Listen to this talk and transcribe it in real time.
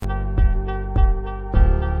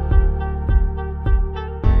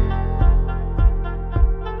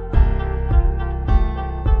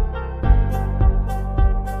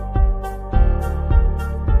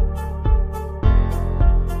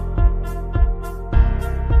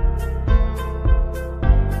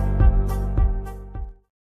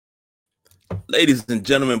Ladies and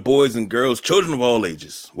gentlemen, boys and girls, children of all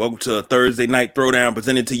ages, welcome to a Thursday night throwdown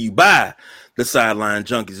presented to you by the Sideline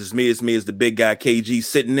Junkies. It's me, the big guy KG,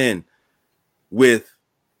 sitting in with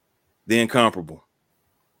the incomparable,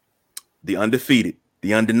 the undefeated,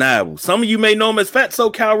 the undeniable. Some of you may know him as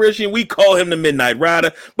Fatso Calrissian. We call him the Midnight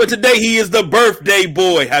Rider, but today he is the birthday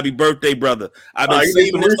boy. Happy birthday, brother. I've been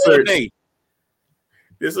saving this all day.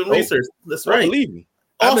 There's some research. That's right. Believe me.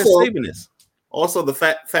 I've been saving this. Also, the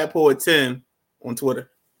Fat Poet 10 on Twitter.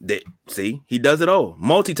 See, he does it all.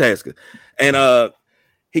 Multitasker. And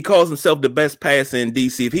he calls himself the best passer in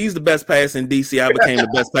DC. If he's the best passer in DC, I became the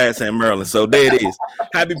best passer in Maryland. So there it is.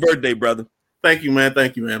 Happy birthday, brother. Thank you, man.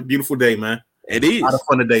 Beautiful day, man. It is. A lot of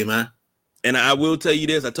fun today, man. And I will tell you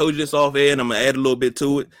this. I told you this off air, and I'm going to add a little bit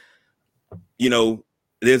to it. You know,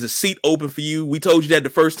 there's a seat open for you. We told you that the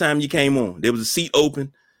first time you came on. There was a seat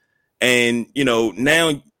open. And, you know,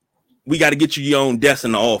 now we got to get you your own desk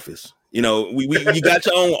in the office. You know, you got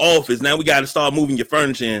your own office. Now we got to start moving your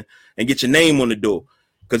furniture in and get your name on the door.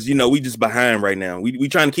 Because, you know, we just behind right now. We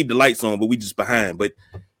trying to keep the lights on, but we just behind. But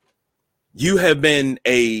you have been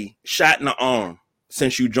a shot in the arm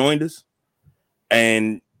since you joined us.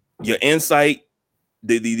 And your insight,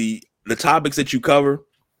 the topics that you cover,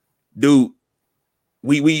 dude,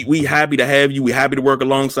 we happy to have you. We happy to work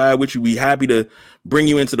alongside with you. We happy to bring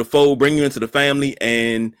you into the fold, bring you into the family.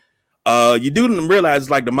 And you do realize it's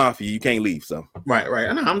like the mafia. You can't leave. So right.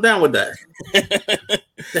 I'm down with that.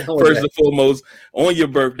 First and foremost, on your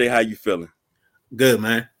birthday, how you feeling? Good,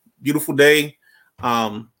 man. Beautiful day.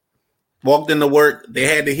 Walked into work. They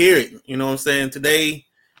had to hear it. You know what I'm saying? Today,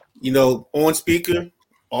 you know, on speaker,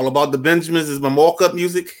 All About the Benjamins is my walk-up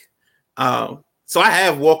music. So I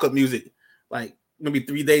have walk-up music like maybe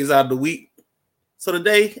 3 days out of the week. So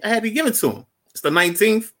today I had to give it to him. It's the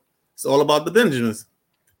 19th. It's All About the Benjamins,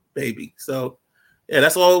 baby. So yeah,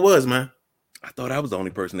 that's all it was, man. I thought I was the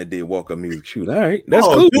only person that did walk-up music. Shoot, all right, that's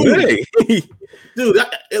cool. Dude, dude,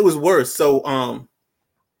 it was worse. So I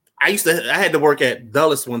had to work at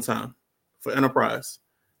Dulles one time for Enterprise.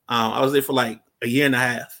 I was there for like a year and a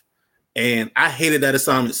half. And I hated that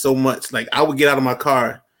assignment so much. Like, I would get out of my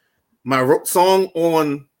car. My song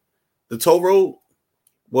on the toll road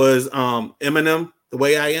was Eminem, The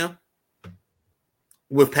Way I Am,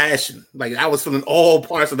 with passion. Like, I was feeling all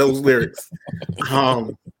parts of those lyrics.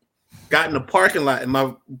 Got in the parking lot, and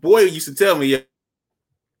my boy used to tell me,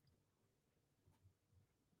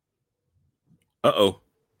 Uh-oh.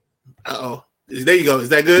 There you go. Is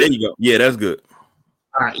that good? There you go. Yeah, that's good.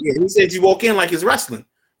 All right. Yeah, he said you walk in like it's wrestling.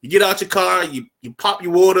 You get out your car, you pop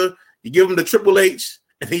your water, you give him the Triple H,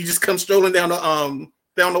 and he just comes strolling down the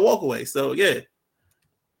walkway. So yeah,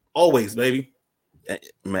 always, baby.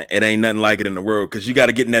 Man, it ain't nothing like it in the world because you got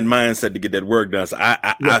to get in that mindset to get that work done. So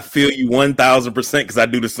I feel you 1,000% because I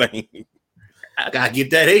do the same. I gotta get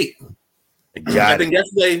that hate. I think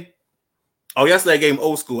yesterday I gave him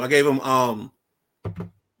old school. I gave him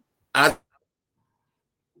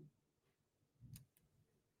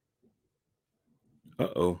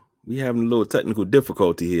Uh-oh. We having a little technical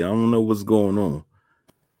difficulty here. I don't know what's going on.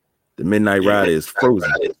 The Midnight Rider is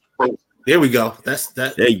frozen. There we go. That's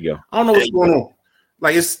that. There you go. I don't know what's going on.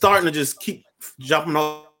 Like, it's starting to just keep jumping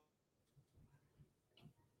off.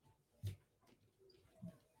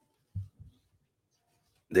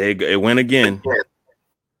 There you go. It went again.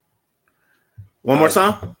 One more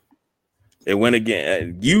time. It went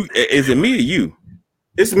again. Is it me or you?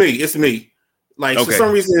 It's me. Like, okay.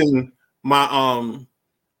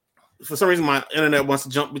 For some reason my internet wants to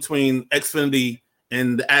jump between Xfinity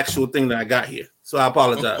and the actual thing that I got here. So I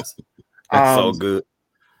apologize. That's all good.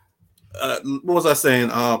 What was I saying?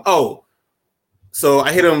 So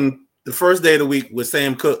I hit him the first day of the week with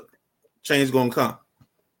Sam Cooke. Change gonna come.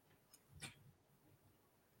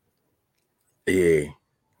 Yeah.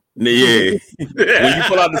 When you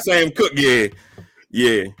pull out the Sam Cooke,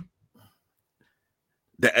 yeah.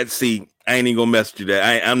 See, I ain't even gonna mess with you.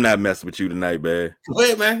 I'm not messing with you tonight, man. Go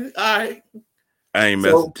ahead, man. All right. I ain't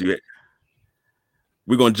messing with you.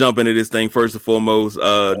 We're gonna jump into this thing first and foremost.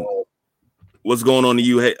 What's going on to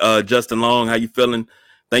you, Justin Long? How you feeling?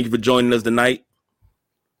 Thank you for joining us tonight.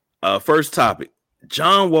 First topic: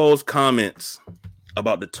 John Wall's comments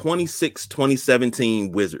about the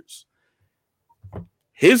 2017 Wizards.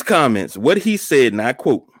 His comments, what he said, and I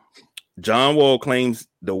quote: John Wall claims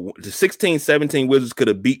the 16-17 Wizards could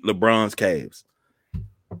have beat LeBron's Cavs.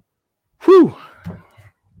 Whew.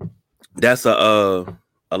 That's a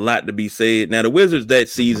lot to be said. Now, the Wizards that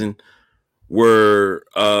season were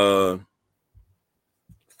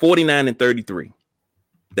 49-33.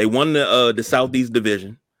 They won the Southeast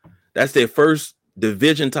Division. That's their first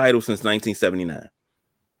division title since 1979.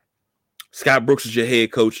 Scott Brooks is your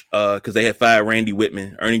head coach because they had fired Randy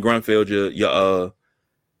Whitman. Ernie Grunfeld,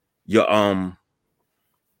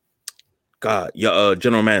 your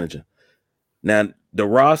general manager. Now the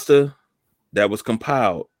roster that was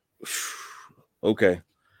compiled, okay.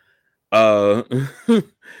 They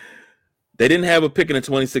didn't have a pick in the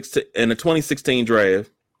 2016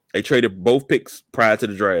 draft. They traded both picks prior to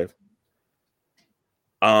the draft.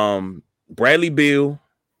 Bradley Beal,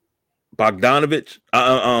 Bogdanovich,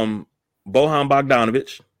 Bojan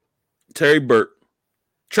Bogdanovich, Trey Burke,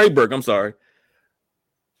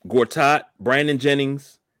 Gortat, Brandon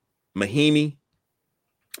Jennings, Mahimi,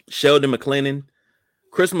 Sheldon McLennan,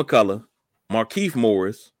 Chris McCullough, Markieff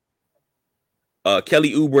Morris,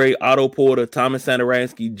 Kelly Oubre, Otto Porter, Thomas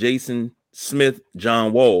Satoransky, Jason Smith,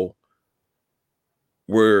 John Wall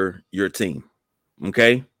were your team.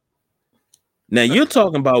 Okay. Now you're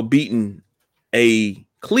talking about beating a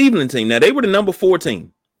Cleveland team. Now they were the number 4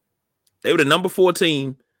 team. They were the number 4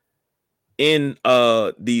 team in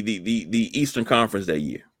the Eastern Conference that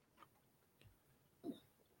year.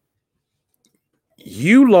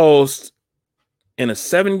 You lost in a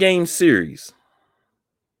 7-game series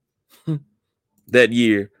that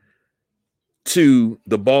year to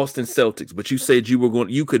the Boston Celtics, but you said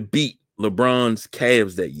you could beat LeBron's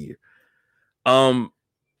Cavs that year. And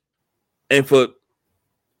for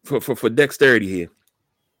dexterity here,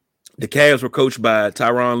 the Cavs were coached by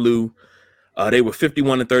Tyronn Lue. They were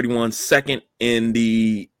 51-31, second in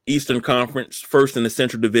the Eastern Conference, first in the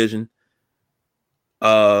Central Division.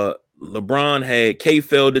 LeBron had Kay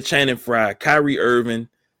Felder, Channing Frye, Kyrie Irving,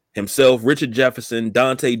 himself, Richard Jefferson,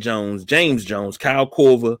 Dante Jones, James Jones, Kyle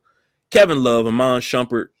Korver, Kevin Love, Iman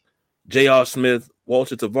Shumpert, J.R. Smith,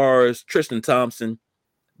 Walter Tavares, Tristan Thompson,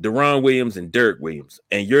 Deron Williams, and Derek Williams.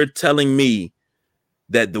 And you're telling me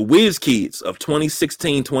that the Wiz Kids of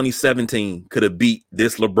 2016, 2017 could have beat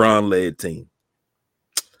this LeBron-led team.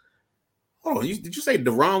 Hold on, did you say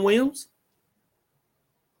Deron Williams?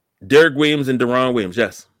 Derek Williams and Deron Williams,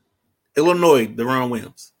 yes. Illinois, Deron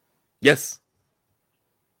Williams. Yes.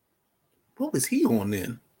 What was he on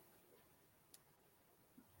then?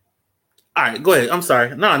 All right, go ahead. I'm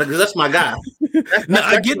sorry. No, because that's my guy.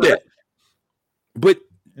 I get that. But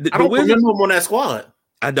I don't remember him on that squad.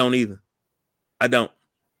 I don't either. I don't.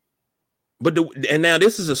 But and now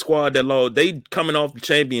this is a squad that lost. They coming off the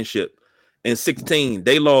championship in 16.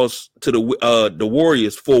 They lost to the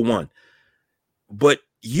Warriors 4-1. But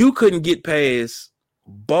you couldn't get past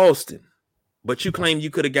Boston. But you claim you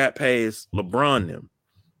could have got past LeBron them.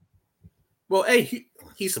 Well, hey,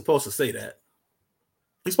 he's supposed to say that.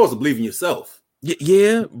 He's supposed to believe in yourself.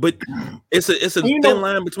 Yeah, but it's a thin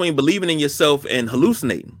line between believing in yourself and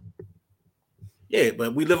hallucinating. Yeah,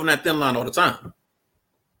 but we live on that thin line all the time.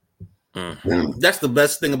 Mm-hmm. That's the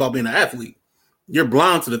best thing about being an athlete. You're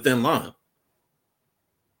blind to the thin line.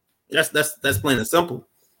 That's plain and simple.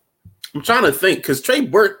 I'm trying to think because Trey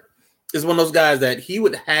Burke is one of those guys that he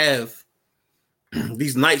would have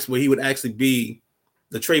these nights where he would actually be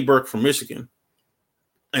the Trey Burke from Michigan.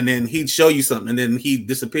 And then he'd show you something, and then he'd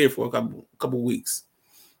disappear for a couple of weeks.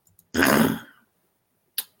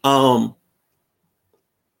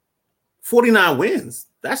 49 wins.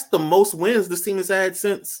 That's the most wins this team has had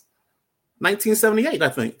since 1978, I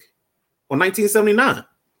think, or 1979.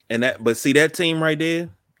 But see that team right there,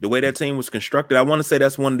 the way that team was constructed, I want to say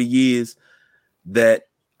that's one of the years that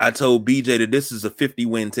I told BJ that this is a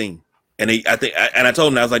 50-win team, and I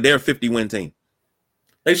told him I was like, they're a 50-win team.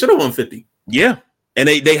 They should have won 50. Yeah. And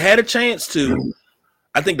they had a chance to,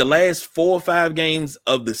 I think, the last 4 or 5 games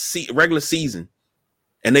of the regular season,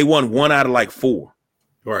 and they won 1 out of like 4.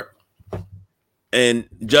 Right. And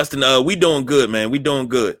Justin, we doing good, man. We doing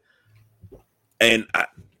good. And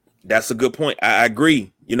that's a good point. I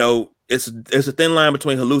agree. You know, it's a thin line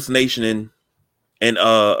between hallucination and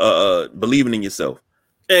believing in yourself.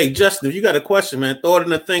 Hey, Justin, if you got a question, man, throw it in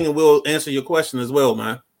the thing, and we'll answer your question as well,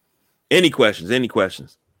 man. Any questions?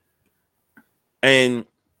 And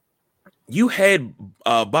you had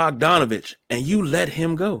Bogdanovich, and you let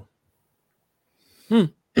him go. And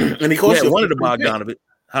he cost you one of the Bogdanovich,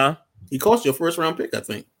 huh? He cost you a first-round pick, I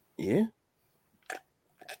think. Yeah.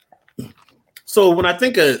 So when I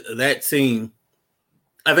think of that team,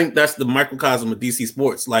 I think that's the microcosm of DC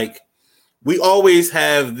sports. Like, we always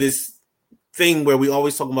have this thing where we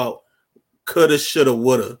always talk about coulda, shoulda,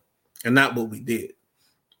 woulda, and not what we did.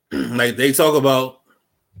 Like, they talk about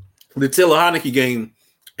the Taylor Heineke game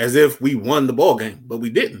as if we won the ball game, but we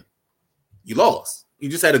didn't. You lost. You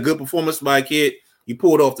just had a good performance by a kid you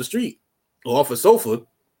pulled off the street or off a sofa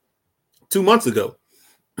 2 months ago.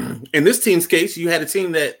 In this team's case, you had a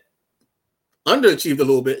team that underachieved a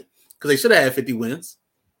little bit because they should have had 50 wins.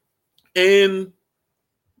 And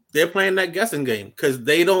they're playing that guessing game because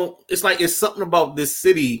they don't. It's like it's something about this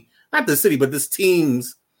city, not the city, but this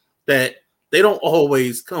teams that they don't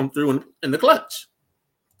always come through in the clutch.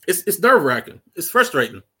 It's nerve wracking. It's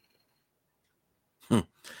frustrating.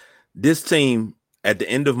 This team at the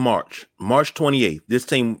end of March 28th, this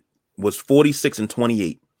team was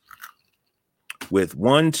 46-28 with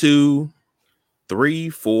 1, 2, 3,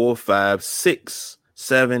 4, 5, 6,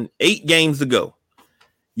 7, 8 games to go.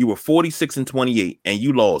 You were 46-28, and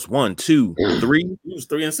you lost 1, 2, 3, He was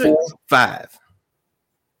 3 and 6, 4, 5.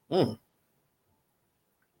 Mm.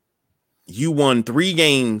 You won 3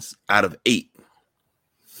 games out of 8,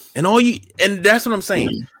 and that's what I'm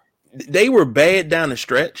saying. They were bad down the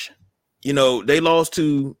stretch. You know, they lost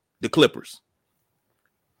to the Clippers,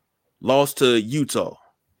 lost to Utah,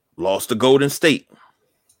 lost to Golden State,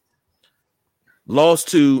 lost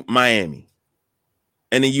to Miami,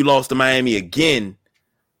 and then you lost to Miami again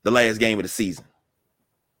the last game of the season.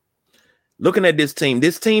 Looking at this team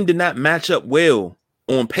did not match up well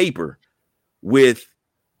on paper with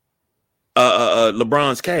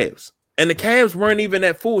LeBron's Cavs. And the Cavs weren't even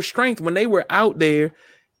at full strength when they were out there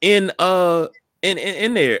in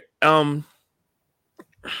there.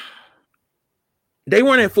 They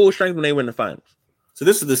weren't at full strength when they were in the finals. So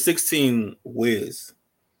this is the 16 Wiz.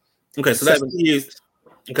 Okay, so that's 2 years.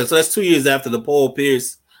 Okay, so that's 2 years after the Paul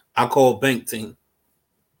Pierce I call bank team.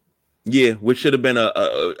 Yeah, which should have been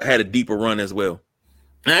had a deeper run as well.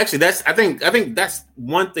 And actually, I think that's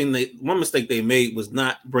one mistake they made was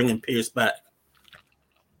not bringing Pierce back.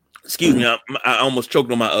 Excuse me, I almost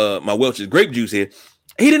choked on my Welch's grape juice here.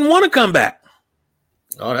 He didn't want to come back.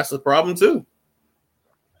 Oh, that's a problem too.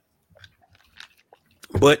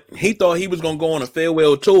 But he thought he was going to go on a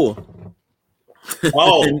farewell tour.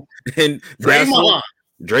 Oh, and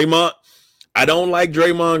Draymond. I don't like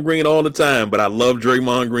Draymond Green all the time, but I love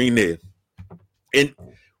Draymond Green there. And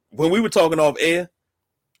when we were talking off air,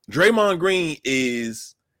 Draymond Green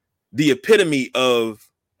is the epitome of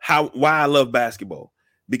why I love basketball,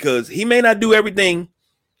 because he may not do everything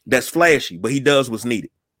that's flashy, but he does what's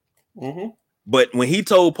needed. Mm-hmm. But when he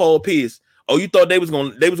told Paul Pierce, "Oh, you thought they was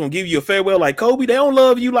gonna give you a farewell like Kobe? They don't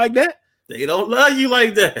love you like that. They don't love you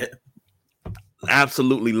like that."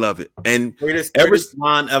 Absolutely love it. And greatest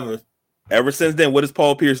line ever. Ever since then, what does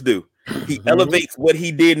Paul Pierce do? He elevates what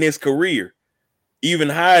he did in his career even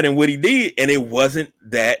higher than what he did, and it wasn't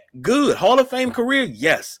that good. Hall of Fame career,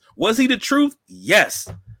 yes. Was he the truth? Yes.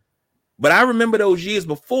 But I remember those years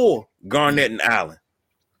before Garnett and Allen.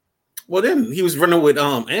 Well, then he was running with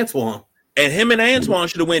Antoine. And him and Antoine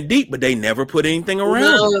should have went deep, but they never put anything around.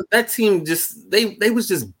 No, that team just they was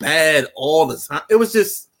just bad all the time. It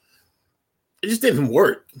just didn't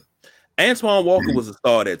work. Antoine Walker was the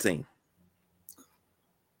star of that team.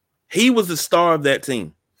 He was the star of that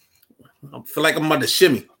team. I feel like I'm about to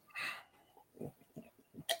shimmy.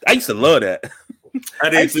 I used to love that.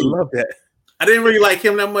 I used to love that. I didn't really like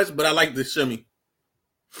him that much, but I liked the shimmy.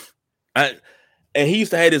 And he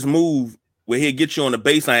used to have this move where he'd get you on the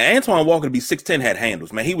baseline. Antoine Walker, to be 6'10", had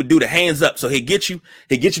handles, man. He would do the hands up. So he'd get you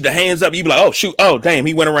the hands up. You'd be like, oh, shoot. Oh, damn,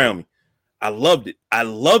 he went around me. I loved it. I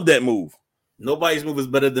loved that move. Nobody's move is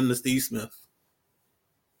better than the Steve Smith.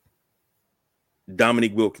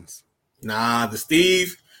 Dominique Wilkins. Nah, the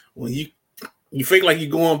Steve, when you fake like you're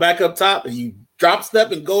going back up top and you drop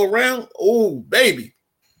step and go around, oh, baby.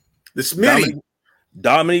 The Smitty.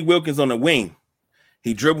 Dominique Wilkins on the wing.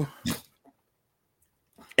 He dribble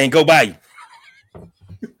and go by you.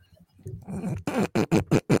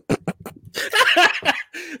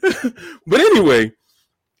 But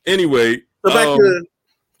anyway.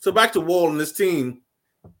 So back to Wall and this team.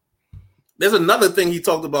 There's another thing he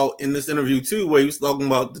talked about in this interview too, where he was talking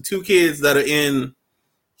about the 2 kids that are in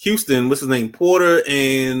Houston. What's his name? Porter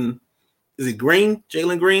and is it Green?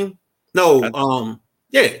 Jalen Green? No,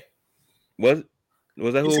 yeah. Was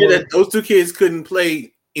that who? He said that those 2 kids couldn't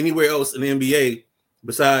play anywhere else in the NBA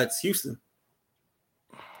besides Houston.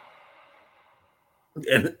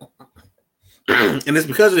 And it's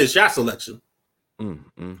because of his shot selection.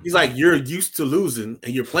 He's like, you're used to losing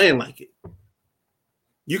and you're playing like it.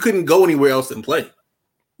 You couldn't go anywhere else and play.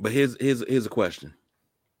 But here's a question.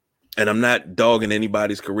 And I'm not dogging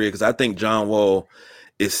anybody's career because I think John Wall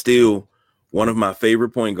is still one of my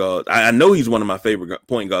favorite point guards. I know he's one of my favorite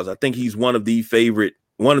point guards. I think he's one of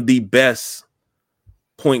the best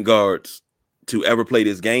point guards to ever play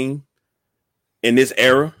this game in this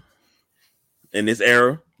era.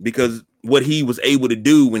 Because what he was able to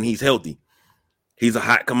do when he's healthy. He's a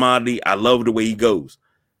hot commodity. I love the way he goes.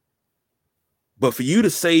 But for you to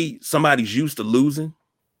say somebody's used to losing,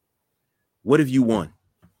 what have you won?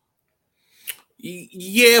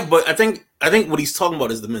 Yeah, but I think what he's talking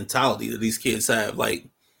about is the mentality that these kids have. Like,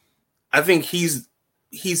 I think he's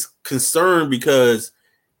concerned because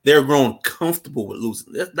they're growing comfortable with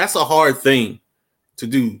losing. That's a hard thing to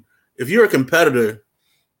do. If you're a competitor,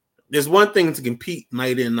 there's one thing to compete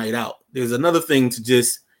night in, night out. There's another thing to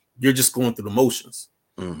you're just going through the motions.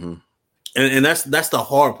 Mm-hmm. And that's the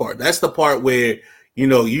hard part. That's the part where,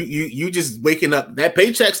 you just waking up, that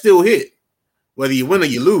paycheck still hit, whether you win or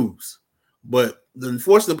you lose. But the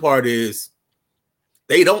unfortunate part is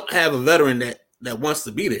they don't have a veteran that wants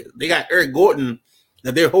to be there. They got Eric Gordon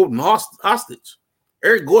that they're holding hostage.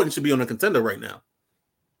 Eric Gordon should be on a contender right now.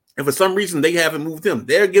 And for some reason, they haven't moved him.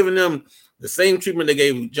 They're giving them the same treatment they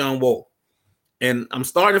gave John Wall. And I'm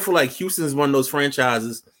starting to feel like Houston's one of those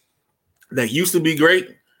franchises that used to be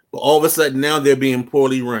great, but all of a sudden now they're being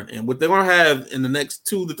poorly run. And what they're going to have in the next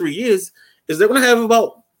 2 to 3 years is they're going to have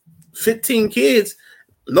about 15 kids,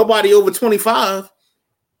 nobody over 25,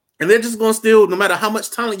 and they're just going to still, no matter how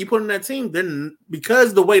much talent you put in that team, then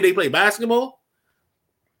because the way they play basketball,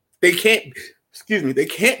 they can't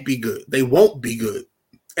be good. They won't be good.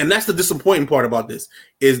 And that's the disappointing part about this,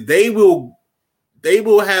 is they will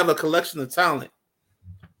have a collection of talent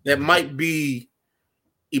that might be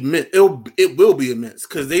immense. It will be immense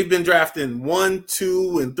because they've been drafting 1,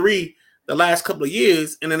 2, and 3 the last couple of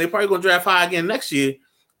years, and then they're probably going to draft high again next year.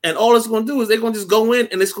 And all it's going to do is they're going to just go in,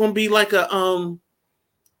 and it's going to be like it's going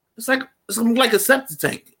to be like a septic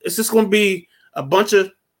tank. It's just going to be a bunch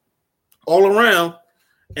of all around,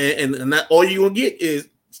 and that all you're going to get is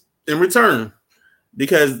in return,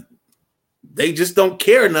 because they just don't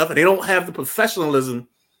care enough, and they don't have the professionalism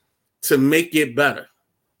to make it better.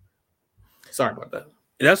 Sorry about that.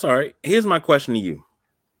 That's all right. Here's my question to you.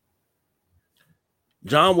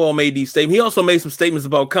 John Wall made these statements. He also made some statements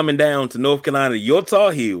about coming down to North Carolina, your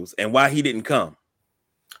Tar Heels, and why he didn't come.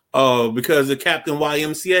 Oh, because of Captain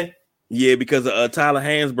YMCA? Yeah, because of Tyler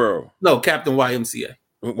Hansborough. No, Captain YMCA.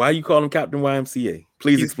 Why you call him Captain YMCA?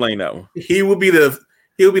 Please explain that one. He'll be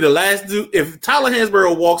the last dude. If Tyler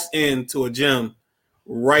Hansborough walks into a gym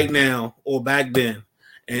right now or back then,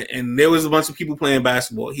 and there was a bunch of people playing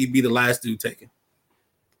basketball, he'd be the last dude taken.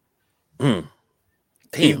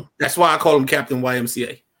 Damn. That's why I call him Captain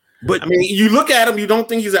YMCA. But I mean, you look at him, you don't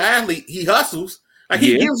think he's an athlete. He hustles. Like,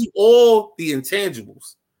 he gives you all the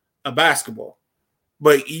intangibles of basketball.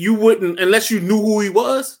 But you wouldn't, unless you knew who he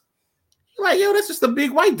was, you're like, yo, that's just a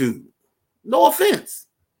big white dude. No offense.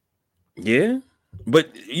 Yeah.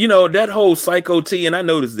 But, that whole Psycho T, and I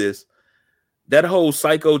noticed this, that whole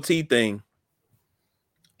Psycho T thing,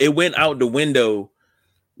 it went out the window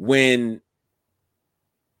when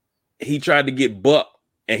he tried to get Buck,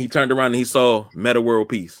 and he turned around and he saw Metta World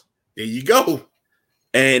Peace. There you go.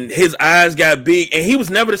 And his eyes got big, and he was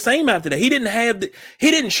never the same after that. He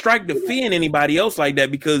didn't strike the fear in anybody else like that,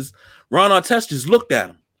 because Ron Artest just looked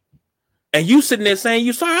at him. And you sitting there saying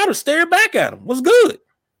you saw how to stare back at him. What's good?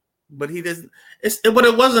 But he doesn't. But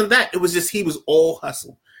it wasn't that. It was just he was all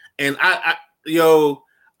hustle. And I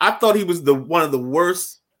thought he was one of the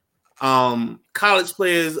worst college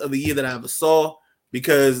players of the year that I ever saw,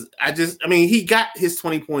 because he got his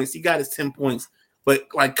 20 points, he got his 10 points, but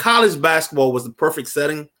like, college basketball was the perfect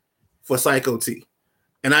setting for Psycho T.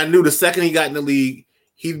 And I knew the second he got in the league,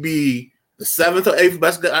 he'd be the 7th or 8th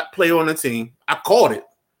best player on the team. I called it.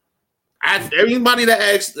 Everybody that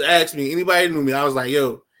asked me, anybody that knew me, I was like,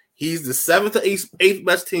 yo, he's the 7th or 8th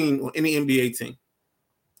best team on any NBA team.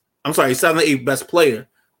 I'm sorry, 7th or 8th best player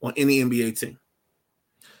on any NBA team.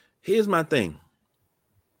 Here's my thing.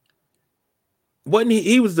 Wasn't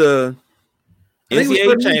he was the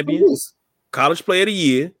NCAA champion, college player of the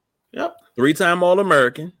year, yep, 3-time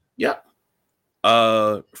All-American, yep,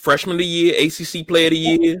 freshman of the year, ACC player of the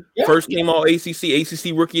year, yep, first team All ACC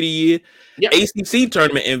rookie of the year, yep, ACC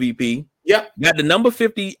tournament MVP, yep, got the number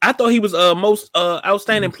 50. I thought he was most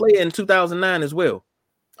outstanding player in 2009 as well.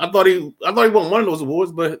 I thought he won one of those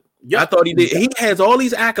awards, but I thought he did. He has all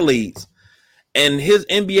these accolades, and his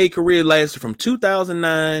NBA career lasted from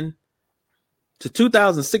 2009 to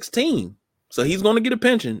 2016. So he's going to get a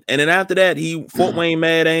pension. And then after that, Fort Wayne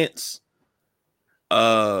Mad Ants,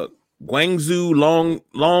 Guangzhou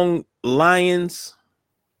Long Lions,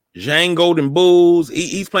 Zhang Golden Bulls.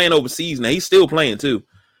 He's playing overseas now. He's still playing too.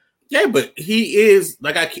 Yeah, but he is,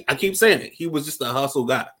 like I keep saying it, he was just a hustle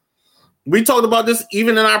guy. We talked about this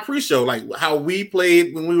even in our pre-show, like how we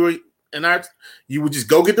played when we were you would just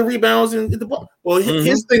go get the rebounds and get the ball. Well,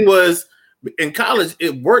 his thing was, in college,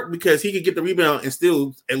 it worked because he could get the rebound and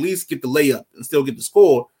still at least get the layup and still get the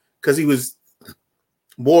score, because he was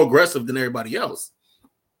more aggressive than everybody else.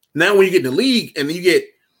 Now, when you get in the league and you get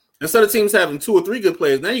Instead of teams having 2 or 3 good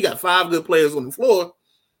players, now you got 5 good players on the floor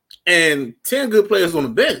and 10 good players on the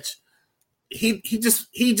bench. He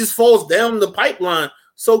just falls down the pipeline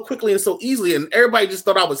so quickly and so easily, and everybody just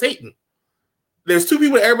thought I was hating. There's 2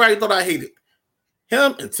 people that everybody thought I hated.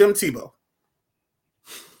 Him and Tim Tebow.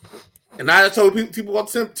 And I told people about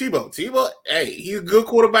Tim Tebow. Tebow, hey, he's a good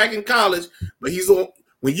quarterback in college, but he's on.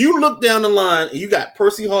 When you look down the line and you got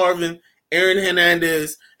Percy Harvin, Aaron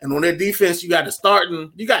Hernandez, and on their defense you got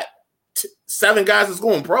you got 7 guys that's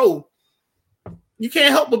going pro. You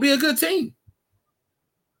can't help but be a good team.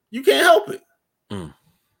 You can't help it. Mm.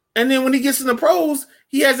 And then when he gets in the pros,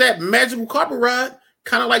 he has that magical carpet ride,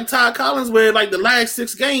 kind of like Todd Collins, where like the last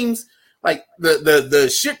 6 games, like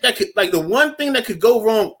the shit that could, like the one thing that could go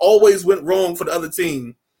wrong always went wrong for the other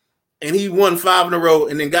team. And he won 5 in a row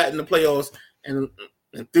and then got in the playoffs and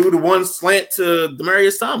threw the one slant to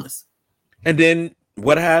Demaryius Thomas. And then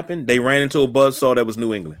what happened? They ran into a buzzsaw that was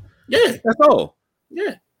New England. Yeah. That's all.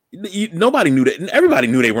 Yeah. Nobody knew that. Everybody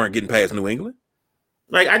knew they weren't getting past New England.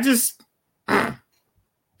 Like, I get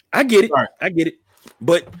it. Sorry. I get it.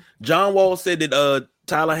 But John Wall said that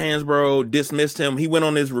Tyler Hansbrough dismissed him. He went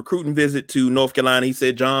on his recruiting visit to North Carolina. He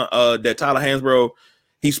said that Tyler Hansbrough,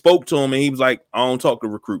 he spoke to him and he was like, I don't talk to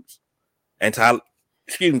recruits. And Tyler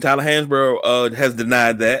Hansbrough has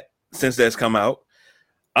denied that since that's come out.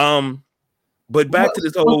 But back to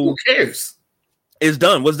this whole, who cares? It's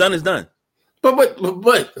done. What's done is done. But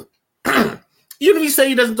even if you say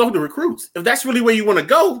he doesn't talk to recruits, if that's really where you want to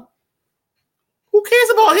go, who cares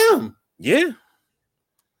about him? Yeah.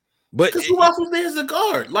 But because who else was there as a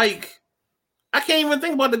guard? Like, I can't even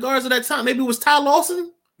think about the guards at that time. Maybe it was Ty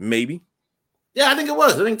Lawson? Maybe. Yeah, I think it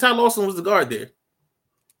was. I think Ty Lawson was the guard there.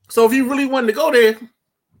 So if you really wanted to go there,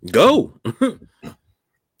 go.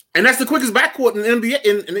 And that's the quickest backcourt in the NBA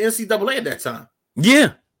in the NCAA at that time.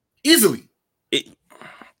 Yeah. Easily.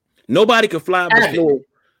 Nobody could fly before.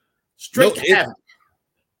 Straight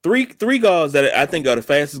three guards that I think are the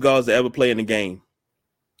fastest guards to ever play in the game.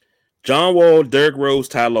 John Wall, Derrick Rose,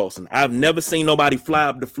 Ty Lawson. I've never seen nobody fly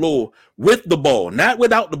up the floor with the ball, not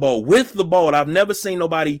without the ball, with the ball. I've never seen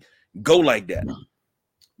nobody go like that.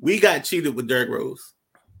 We got cheated with Derrick Rose.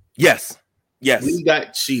 Yes. We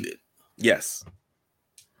got cheated. Yes.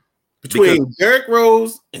 Between Derrick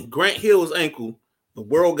Rose and Grant Hill's ankle, the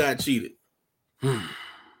world got cheated.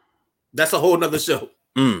 That's a whole nother show.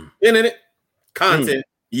 In it, content.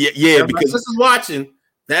 Yeah. Because this is watching.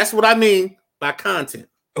 That's what I mean by content.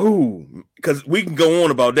 Ooh, because we can go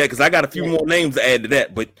on about that because I got a few more names to add to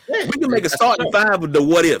that, but we can make a starting 5 of the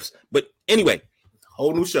what ifs. But anyway,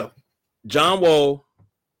 whole new show. John Wall,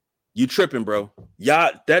 you tripping, bro.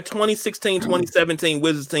 Y'all, that 2016-2017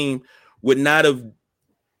 Wizards team would not have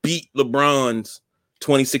beat LeBron's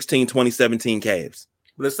 2016-2017 Cavs.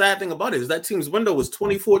 But the sad thing about it is that team's window was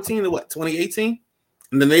 2014 to 2018?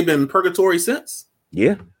 And then they've been in purgatory since?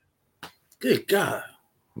 Yeah. Good God.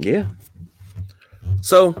 Yeah.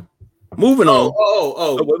 So, moving on.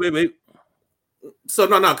 Wait. So,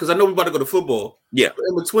 no, because I know we're about to go to football. Yeah. But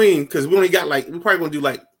in between, because we only got we're probably going to do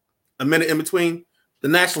like a minute in between. The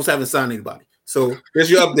Nationals haven't signed anybody. So, there's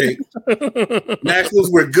your update. Nationals,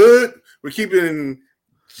 we're good. We're keeping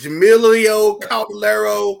Jamilio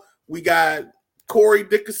Caldero. We got Corey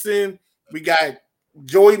Dickerson. We got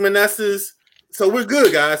Joey Meneses. So, we're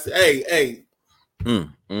good, guys. Hey. So,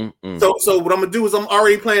 what I'm going to do is I'm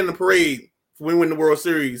already planning the parade we win the World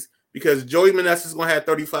Series because Joey Meneses is going to have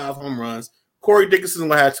 35 home runs. Corey Dickerson is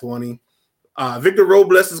going to have 20. Victor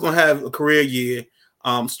Robles is going to have a career year.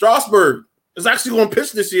 Strasburg is actually going to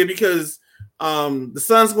pitch this year because the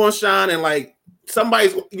sun's going to shine and like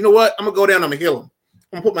somebody's, you know what? I'm going to go down. I'm going to heal him.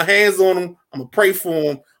 I'm going to put my hands on him. I'm going to pray for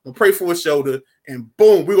him. I'm going to pray for his shoulder. And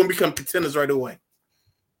boom, we're going to become contenders right away.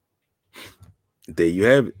 There you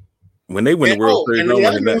have it. When they win the World Series, and the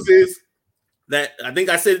other news is that I think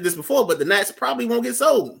I said this before, but the Nats probably won't get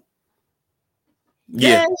sold.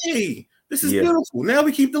 Yeah. Yay! This is beautiful. Now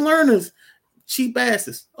we keep the learners. Cheap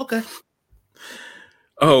asses. Okay.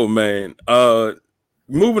 Oh man.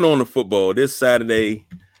 Moving on to football. This Saturday,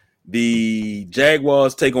 the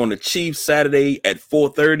Jaguars take on the Chiefs Saturday at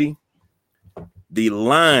 4:30. The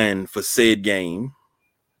line for said game,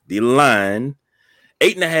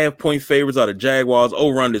 8.5-point favorites are the Jaguars.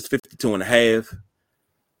 Over-under is 52.5.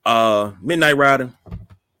 Midnight Rider.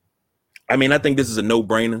 I mean, I think this is a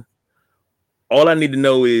no-brainer. All I need to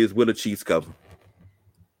know is will the Chiefs cover?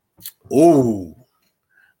 Ooh.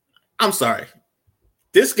 I'm sorry.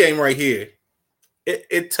 This game right here,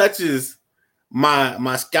 it touches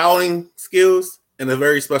my scouting skills in a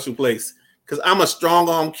very special place because I'm a strong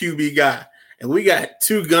arm QB guy, and we got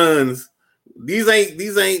 2 guns. These ain't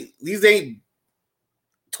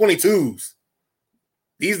 22s.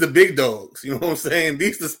 These the big dogs. You know what I'm saying?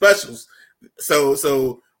 These the specials.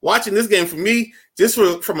 So watching this game for me, just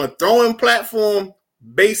from a throwing platform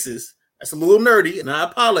basis, that's a little nerdy, and I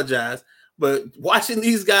apologize. But watching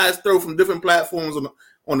these guys throw from different platforms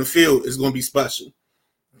on the field is going to be special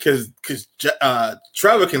because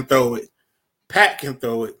Trevor can throw it, Pat can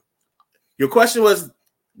throw it. Your question was,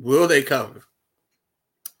 will they cover?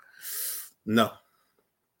 No.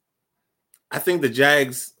 I think the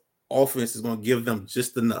Jags offense is going to give them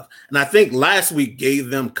just enough. And I think last week gave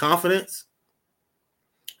them confidence.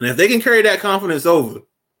 And if they can carry that confidence over,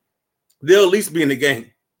 they'll at least be in the game.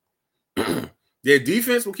 Their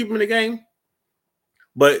defense will keep them in the game.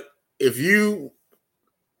 But if you,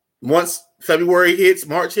 once February hits,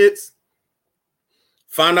 March hits,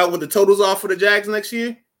 find out what the totals are for the Jags next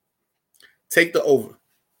year, take the over.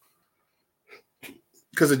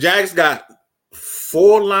 Because the Jags got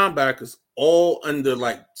 4 linebackers all under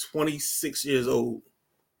like 26 years old.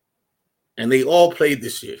 And they all played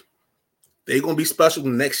this year. They're going to be special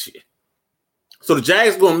next year. So the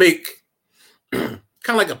Jags going to make kind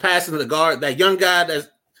of like a pass into the guard. That young guy,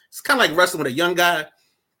 it's kind of like wrestling with a young guy.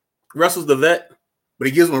 Wrestles the vet, but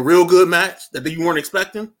he gives him a real good match that you weren't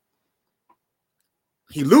expecting.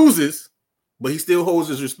 He loses, but he still holds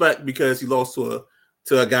his respect because he lost to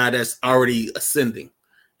a guy that's already ascending.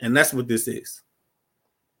 And that's what this is.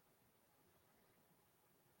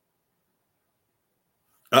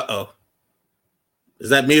 Uh-oh. Is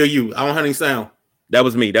that me or you? I don't have any sound. That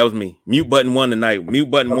was me. Mute button 1 tonight. Mute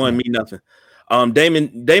button 1 mean nothing.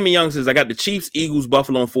 Damon Young says, I got the Chiefs, Eagles,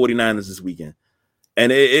 Buffalo, and 49ers this weekend.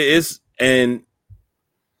 And and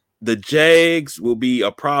the Jags will be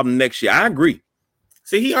a problem next year. I agree.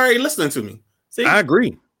 See, he already listening to me. See, I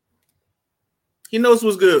agree. He knows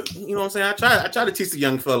what's good. You know what I'm saying? I try to teach the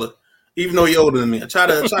young fella, even though he's older than me. I try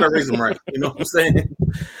to raise him right. You know what I'm saying?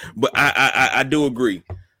 But I do agree.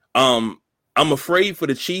 I'm afraid for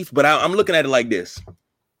the Chiefs, but I'm looking at it like this.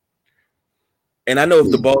 And I know if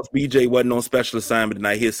the boss BJ wasn't on special assignment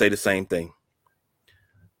tonight, he'll say the same thing.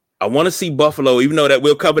 I want to see Buffalo, even though that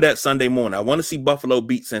we'll cover that Sunday morning. I want to see Buffalo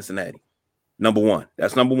beat Cincinnati. Number 1.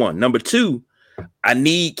 That's number 1. Number 2, I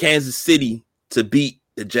need Kansas City to beat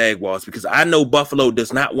the Jaguars because I know Buffalo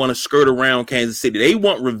does not want to skirt around Kansas City. They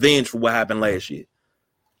want revenge for what happened last year.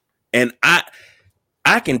 And I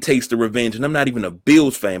can taste the revenge, and I'm not even a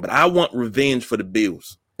Bills fan, but I want revenge for the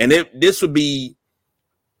Bills. And this would be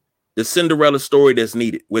the Cinderella story that's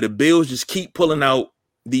needed, where the Bills just keep pulling out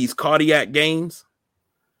these cardiac games.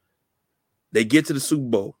 They get to the Super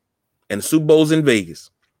Bowl, and the Super Bowl's in Vegas.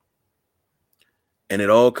 And it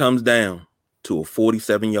all comes down to a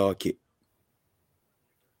 47-yard kick.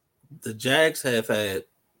 The Jags have had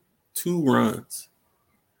 2 runs.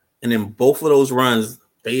 And in both of those runs,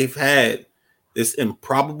 they've had this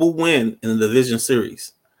improbable win in the division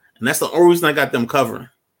series. And that's the only reason I got them covering.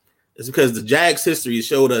 It's because the Jags history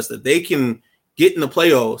showed us that they can get in the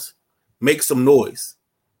playoffs, make some noise.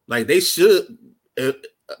 Like they should,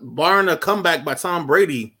 barring a comeback by Tom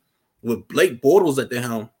Brady with Blake Bortles at the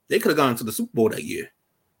helm, they could have gone to the Super Bowl that year.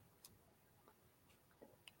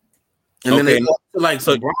 And then they lost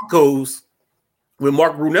to the Broncos with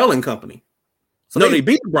Mark Brunell and company. So they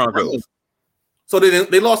beat the Broncos. So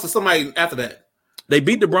they lost to somebody after that. They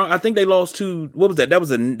beat the Broncos. I think they lost to, what was that? That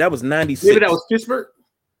was 96. Maybe that was Pittsburgh.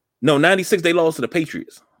 No, 96. They lost to the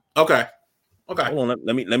Patriots. Okay. Hold on.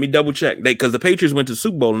 Let me double check. Because the Patriots went to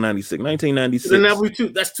Super Bowl in 96, 1996. So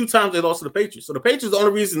then that's 2 times they lost to the Patriots. So the Patriots are the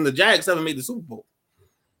only reason the Jags haven't made the Super Bowl.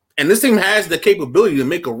 And this team has the capability to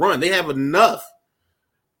make a run. They have enough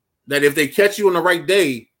that if they catch you on the right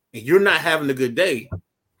day and you're not having a good day,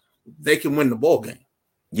 they can win the ball game.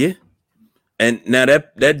 Yeah. And now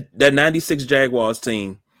that 96 Jaguars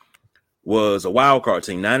team was a wild card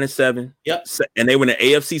team, 9-7. Yep. And they were in the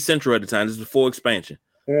AFC Central at the time. This was before expansion.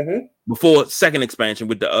 Mm-hmm. Before second expansion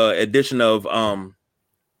with the addition of help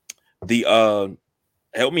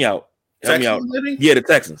me out. Yeah, the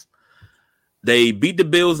Texans. They beat the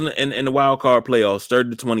Bills in the wild card playoffs,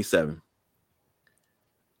 30-27.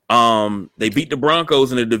 They beat the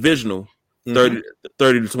Broncos in the divisional,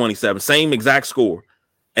 30-27. Same exact score.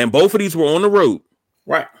 And both of these were on the road.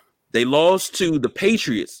 Right. They lost to the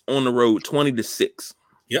Patriots on the road 20-6.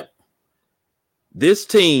 Yep. This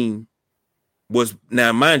team was,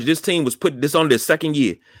 now mind you, this team was put this on their second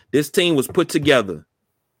year. This team was put together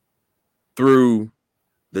through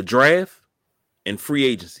the draft and free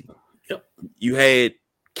agency. Yep. You had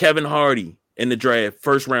Kevin Hardy in the draft,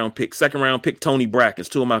 first round pick, second round pick, Tony Brackens,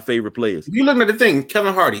 2 of my favorite players. You looking at the thing,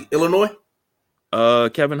 Kevin Hardy, Illinois?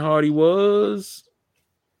 Kevin Hardy was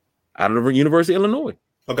out of the University of Illinois.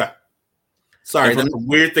 Okay. Sorry, that's a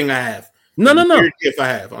weird thing I have. No. Weird gift I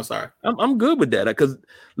have. I'm sorry. I'm good with that because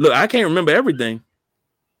look, I can't remember everything.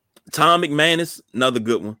 Tom McManus, another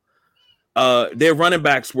good one. Their running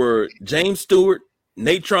backs were James Stewart,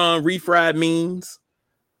 Natron Refried Means.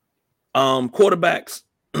 Quarterbacks,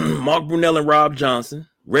 Mark Brunell and Rob Johnson,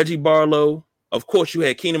 Reggie Barlow. Of course, you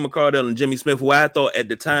had Keenan McCardell and Jimmy Smith, who I thought at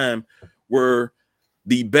the time were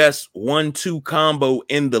the best 1-2 combo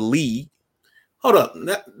in the league. Hold up.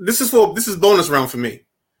 This is bonus round for me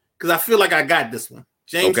because I feel like I got this one.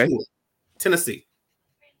 James Stewart, Tennessee.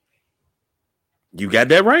 You got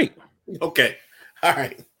that right. Okay. All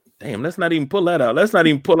right. Damn, let's not even pull that out. Let's not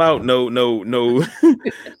even pull out no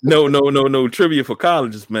trivia for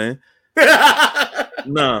colleges, man.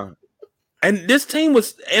 Nah. And this team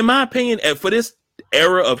was, in my opinion, for this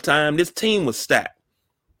era of time, this team was stacked.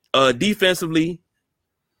 Defensively,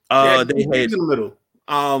 they had in the middle.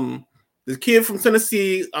 The kid from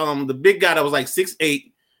Tennessee, the big guy that was like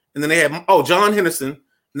 6'8", and then they had John Henderson, and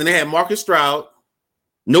then they had Marcus Stroud.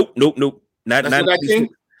 Nope. That's the next team.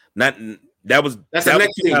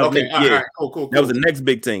 Okay, all right, cool. That was the next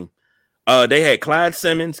big team. They had Clyde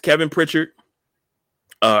Simmons, Kevin Pritchard,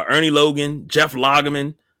 Ernie Logan, Jeff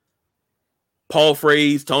Lageman, Paul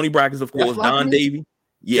Fraze, Tony Brackens, of course, Don Davey.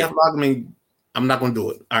 Yeah, Jeff Lageman. I'm not going to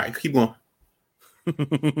do it. All right, keep going.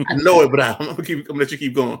 I know it, but I'm going to let you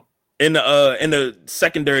keep going. In the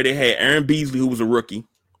secondary, they had Aaron Beasley, who was a rookie,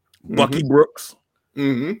 Bucky Brooks,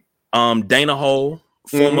 Dana Hall,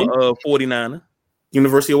 former 49er,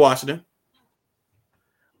 University of Washington,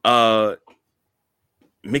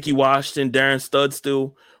 Mickey Washington, Darren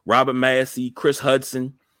Studstill, Robert Massey, Chris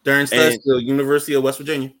Hudson, Darren Studstill, University of West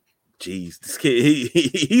Virginia. Jeez, this kid,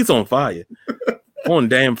 he's on fire, on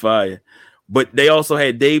damn fire. But they also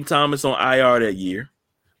had Dave Thomas on IR that year.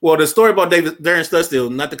 Well, the story about Darren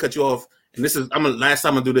Studstill, not to cut you off, and this is last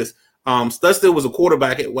time I do this. Studstill was a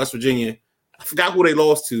quarterback at West Virginia. I forgot who they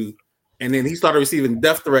lost to, and then he started receiving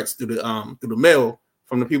death threats through the mail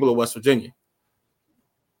from the people of West Virginia.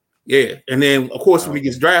 Yeah, and then of course when he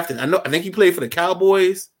gets drafted, I think he played for the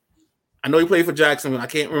Cowboys. I know he played for Jacksonville. I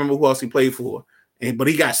can't remember who else he played for, but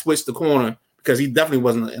he got switched to corner because he definitely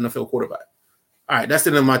wasn't an NFL quarterback. All right, that's the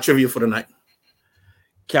end of my trivia for the night.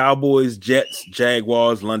 Cowboys, Jets,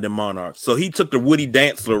 Jaguars, London Monarchs. So he took the Woody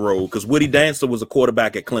Dantzler role because Woody Dantzler was a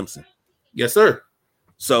quarterback at Clemson. Yes, sir.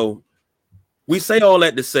 So we say all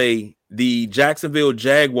that to say the Jacksonville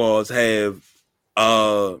Jaguars have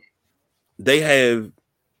they have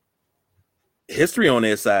history on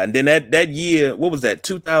their side. And then that year, what was that?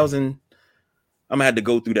 2000. I'm gonna have to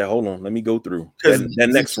go through that. Hold on, let me go through that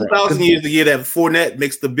next 2000 year is the year that Fournette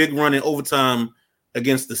makes the big run in overtime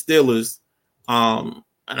against the Steelers.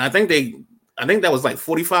 And I think that was like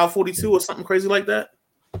 45-42 or something crazy like that.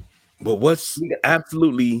 But what's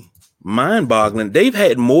absolutely mind-boggling, they've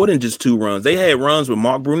had more than just two runs. They had runs with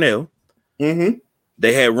Mark Brunell. Mm-hmm.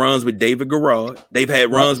 They had runs with David Garrard. They've had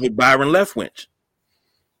runs with Byron Leftwich.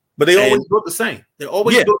 But they always built the same. They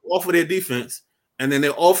always built off of their defense, and then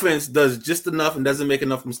their offense does just enough and doesn't make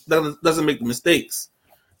the mistakes.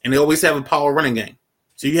 And they always have a power running game.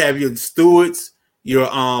 So you have your Stewarts, your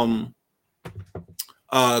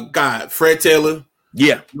Fred Taylor.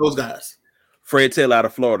 Yeah. Those guys. Fred Taylor out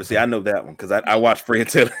of Florida. See, I know that one because I watched Fred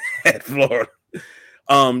Taylor at Florida.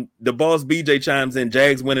 The boss BJ chimes in,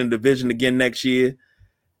 Jags winning the division again next year.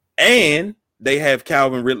 And they have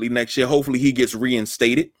Calvin Ridley next year. Hopefully he gets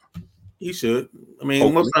reinstated. He should. I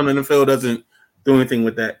mean, most time the NFL doesn't do anything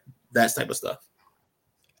with that type of stuff.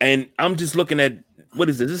 And I'm just looking at, what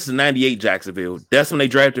is this? This is 98 Jacksonville. That's when they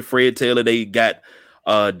drafted Fred Taylor. They got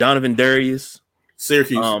Donovan Darius.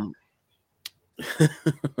 Syracuse.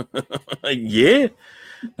 Yeah.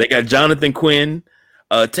 They got Jonathan Quinn,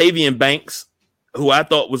 Tavian Banks, who I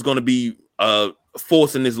thought was going to be a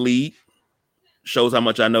force in this league. Shows how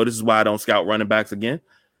much I know. This is why I don't scout running backs again.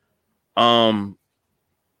 Alvis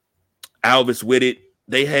Whitted.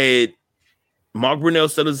 They had Mark Brunell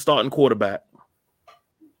still as a starting quarterback.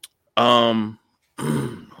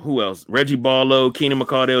 Who else? Reggie Barlow, Keenan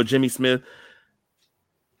McCardell, Jimmy Smith.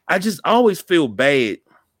 I just always feel bad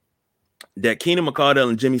that Keenan McCardell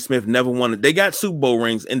and Jimmy Smith never won it. They got Super Bowl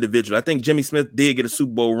rings individually. I think Jimmy Smith did get a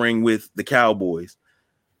Super Bowl ring with the Cowboys.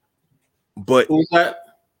 But who's that?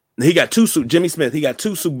 He got Jimmy Smith, he got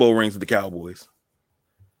 2 Super Bowl rings with the Cowboys.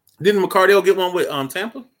 Didn't McCardell get one with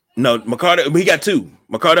Tampa? No, McCardell, he got 2.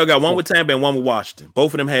 McCardell got one with Tampa and one with Washington.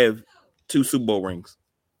 Both of them have 2 Super Bowl rings.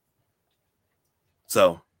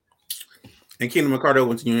 So, and Keenan McCardell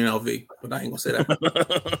went to UNLV, but I ain't gonna say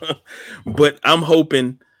that. But I'm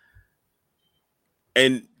hoping.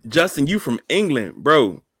 And Justin, you from England,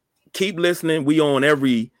 bro. Keep listening. We on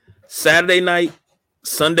every Saturday night,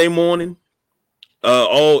 Sunday morning,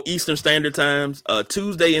 all Eastern Standard Times,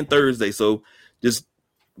 Tuesday and Thursday. So just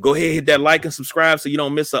go ahead, hit that like and subscribe so you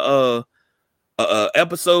don't miss a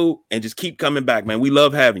episode, and just keep coming back, man. We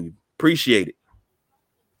love having you. Appreciate it.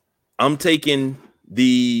 I'm taking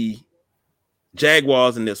the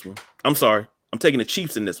Jaguars in this one. I'm sorry. I'm taking the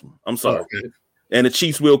Chiefs in this one. I'm sorry. Okay. And the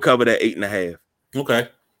Chiefs will cover that 8.5. Okay.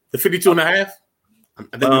 The 52.5?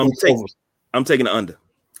 I'm taking the under.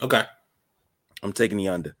 Okay. I'm taking the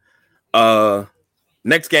under.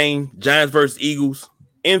 Next game, Giants versus Eagles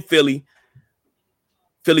in Philly.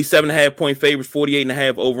 Philly 7.5 point favorites,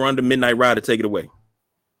 48.5 over under. Midnight Rider, take it away.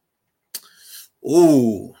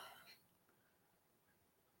 Ooh.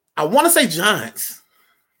 I want to say Giants.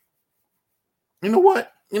 You know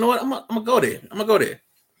what? I'm gonna go there.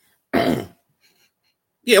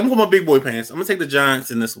 Yeah, I'm gonna put my big boy pants. I'm gonna take the Giants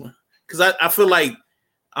in this one. Because I feel like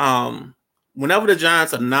whenever the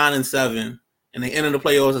Giants are 9-7 and they enter the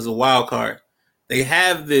playoffs as a wild card, they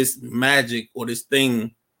have this magic or this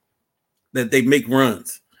thing that they make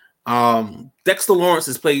runs. Dexter Lawrence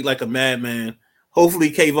has played like a madman.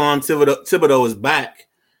 Hopefully, Kayvon Thibodeau is back.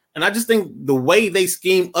 And I just think the way they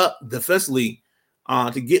scheme up defensively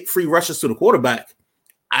to get free rushes to the quarterback,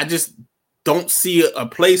 I just don't see a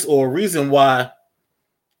place or a reason why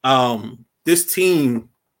this team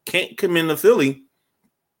can't come into Philly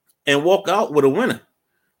and walk out with a winner.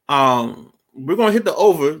 We're going to hit the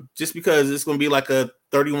over just because it's going to be like a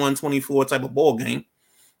 31-24 type of ball game.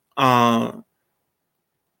 I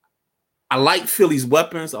like Philly's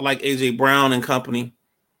weapons. I like A.J. Brown and company.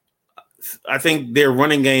 I think their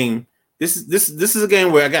running game, this is a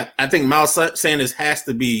game where I think Miles Sanders has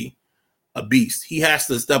to be a beast. He has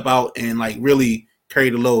to step out and like really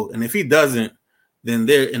carry the load. And if he doesn't, then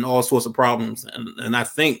they're in all sorts of problems. And I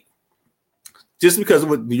think just because of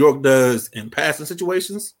what New York does in passing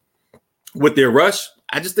situations with their rush,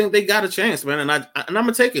 I just think they got a chance, man. And I'm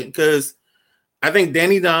gonna take it because I think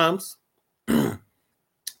Danny Dimes,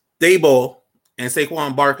 Daboll, and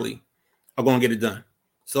Saquon Barkley are gonna get it done.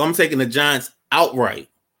 So I'm taking the Giants outright,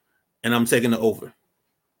 and I'm taking the over.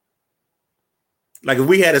 Like if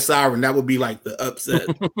we had a siren, that would be like the upset,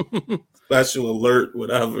 special alert,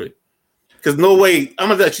 whatever. Because no way, I'm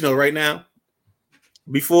gonna let you know right now.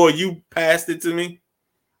 Before you passed it to me,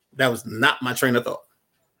 that was not my train of thought.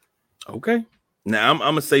 Okay. Now I'm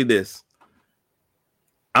gonna say this.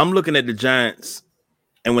 I'm looking at the Giants,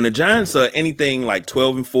 and when the Giants are anything like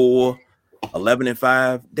 12-4,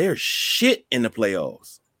 11-5, they're shit in the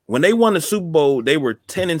playoffs. When they won the Super Bowl, they were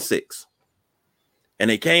 10-6, and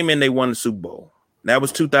they came in, they won the Super Bowl. That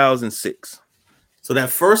was 2006. So that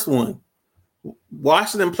first one,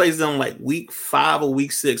 Washington plays them like week 5 or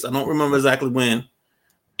week 6. I don't remember exactly when,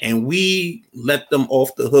 and we let them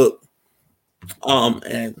off the hook.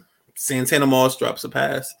 And Santana Moss drops a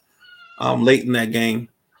pass late in that game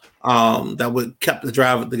that would kept the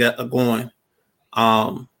drive going.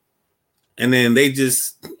 And then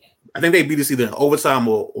I think they beat us either in overtime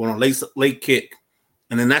or on a late kick.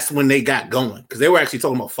 And then that's when they got going because they were actually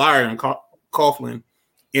talking about firing Coughlin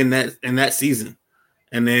in that season.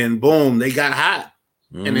 And then boom, they got hot.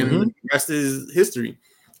 Mm-hmm. And then the rest is history.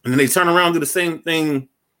 And then they turn around and do the same thing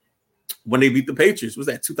when they beat the Patriots. Was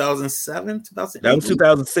that 2007? That was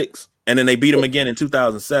 2006. And then they beat them again in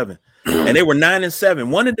 2007. And they were 9-7.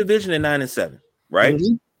 Won the division in 9-7, right?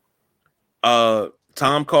 Mm-hmm.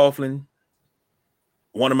 Tom Coughlin,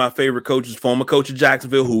 one of my favorite coaches, former coach of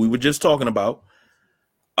Jacksonville, who we were just talking about,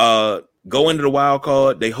 go into the wild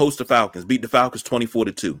card. They host the Falcons, beat the Falcons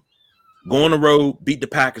 24-2. Go on the road, beat the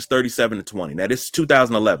Packers 37-20. Now this is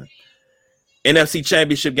 2011. NFC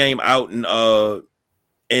Championship game out in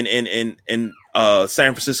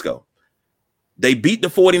San Francisco. They beat the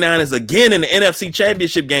 49ers again in the NFC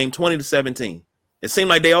Championship game 20-17. It seemed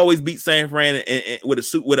like they always beat San Fran with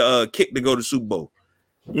a kick to go to Super Bowl.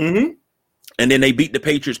 Mm-hmm. And then they beat the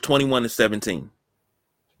Patriots 21-17.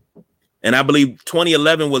 And I believe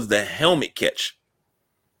 2011 was the helmet catch.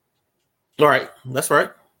 All right, that's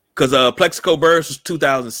right. Because Plexico Burress was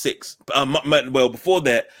 2006. Well, before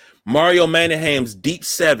that, Mario Manningham's deep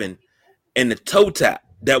 7 and the toe tap.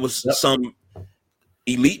 That was some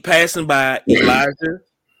elite passing by Elijah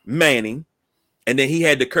Manning. And then he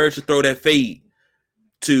had the courage to throw that fade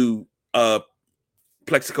to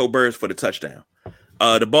Plexico Burress for the touchdown.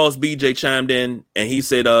 The boss BJ chimed in and he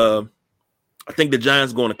said, I think the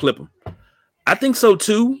Giants are going to clip him. I think so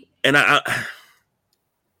too. And are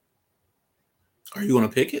you going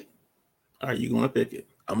to pick it? Are you going to pick it?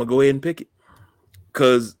 I'm going to go ahead and pick it.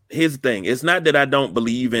 Because here's the thing. It's not that I don't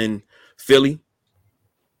believe in Philly.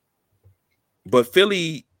 But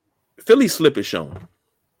Philly slip is shown.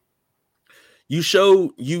 You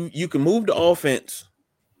show you can move the offense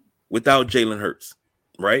without Jalen Hurts,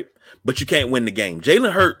 right? But you can't win the game.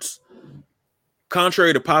 Jalen Hurts,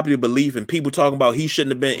 contrary to popular belief and people talking about he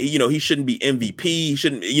shouldn't have been, he shouldn't be MVP. He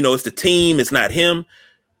shouldn't, it's the team, it's not him.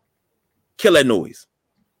 Kill that noise.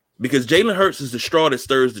 Because Jalen Hurts is the straw that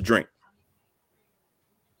stirs the drink.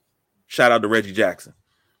 Shout out to Reggie Jackson.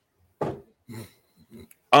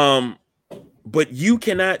 But you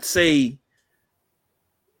cannot say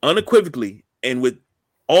unequivocally and with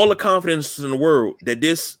all the confidence in the world that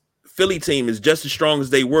this Philly team is just as strong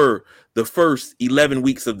as they were the first 11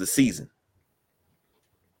 weeks of the season.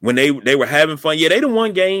 When they were having fun. Yeah, they done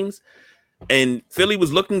won games and Philly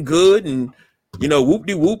was looking good and,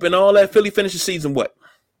 whoop-de-whoop and all that. Philly finished the season what?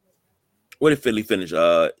 What did Philly finish?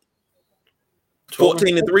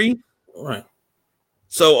 14-3? Right.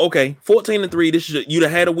 So, okay, 14-3. This is you'd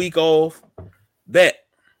have had a week off. That,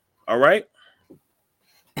 all right?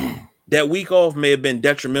 That week off may have been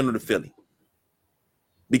detrimental to Philly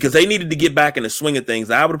because they needed to get back in the swing of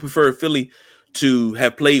things. I would have preferred Philly to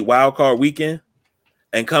have played wild card weekend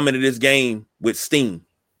and come into this game with steam.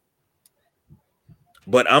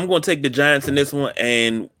 But I'm going to take the Giants in this one.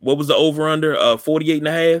 And what was the over-under?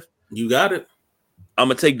 48.5? You got it. I'm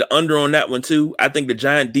going to take the under on that one too. I think the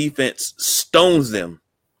Giant defense stones them,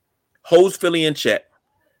 holds Philly in check.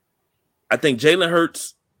 I think Jalen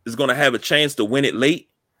Hurts is going to have a chance to win it late,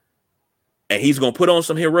 and he's going to put on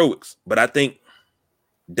some heroics. But I think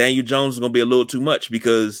Daniel Jones is going to be a little too much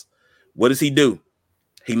because what does he do?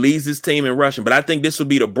 He leads his team in rushing. But I think this will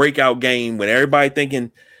be the breakout game when everybody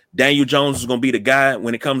thinking Daniel Jones is going to be the guy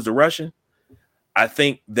when it comes to rushing. I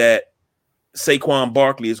think that Saquon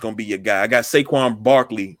Barkley is going to be your guy. I got Saquon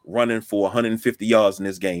Barkley running for 150 yards in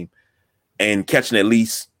this game and catching at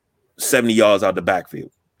least 70 yards out the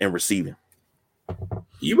backfield and receiving.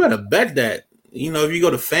 You better bet that. If you go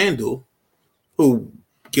to FanDuel, who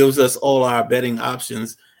gives us all our betting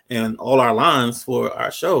options and all our lines for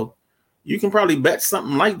our show, you can probably bet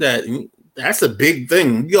something like that. That's a big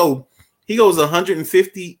thing. He goes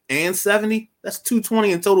 150 and 70. That's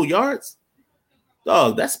 220 in total yards.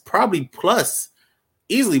 Dog, that's probably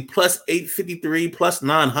easily plus 853, plus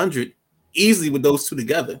 900, easily with those two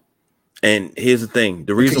together. And here's the thing.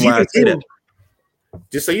 The reason why I say that.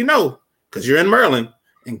 Just so you know, because you're in Maryland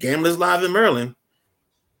and Gamblers Live in Maryland.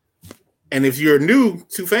 And if you're new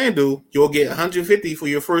to FanDuel, you'll get 150 for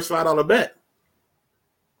your first $5 bet.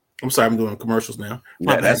 I'm sorry, I'm doing commercials now.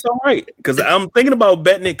 Yeah, that's all right. Because I'm thinking about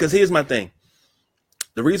betting it because here's my thing.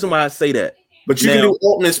 The reason why I say that. But you can do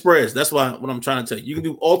alternate spreads. That's what I'm trying to tell you. You can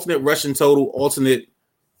do alternate rushing total, alternate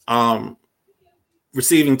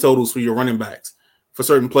receiving totals for your running backs for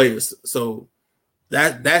certain players. So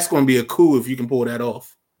that's going to be a coup if you can pull that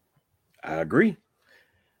off. I agree.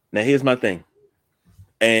 Now here's my thing.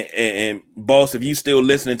 And boss, if you still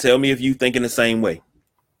listening, tell me if you thinking the same way.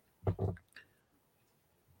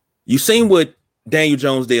 You seen what Daniel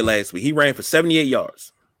Jones did last week. He ran for 78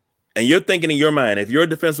 yards. And you're thinking in your mind, if you're a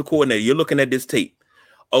defensive coordinator, you're looking at this tape.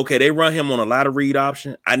 Okay, they run him on a lot of read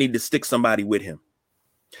option. I need to stick somebody with him.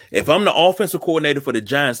 If I'm the offensive coordinator for the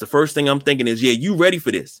Giants, the first thing I'm thinking is, yeah, you ready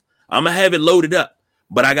for this? I'm going to have it loaded up,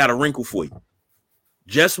 but I got a wrinkle for you.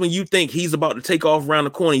 Just when you think he's about to take off around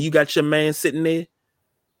the corner, you got your man sitting there,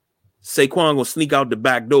 Saquon going to sneak out the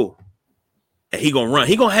back door, and he going to run.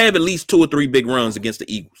 He going to have at least 2 or 3 big runs against the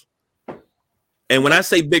Eagles. And when I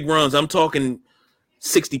say big runs, I'm talking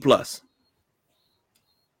 60 plus.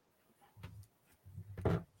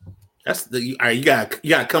 That's you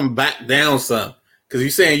gotta come back down some because you're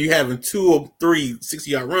saying you having 2 or 3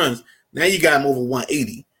 60-yard runs. Now you got him over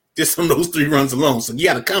 180 just from those 3 runs alone. So you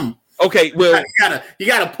gotta come. Okay, well, you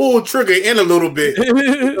gotta pull the trigger in a little bit.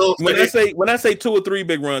 when I say 2 or 3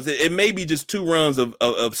 big runs, it may be just 2 runs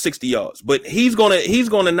of 60 yards, but he's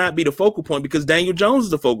gonna not be the focal point because Daniel Jones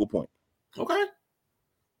is the focal point. Okay.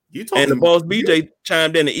 And the boss BJ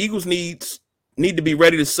chimed in. The Eagles need to be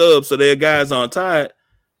ready to sub so their guys aren't tired.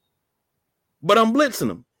 But I'm blitzing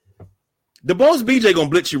them. The boss BJ gonna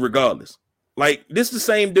blitz you regardless. Like this is the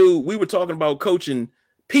same dude we were talking about coaching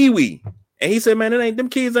Pee Wee, and he said, "Man, them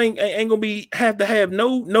kids ain't gonna have to have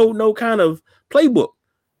no kind of playbook."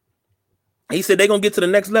 He said they're gonna get to the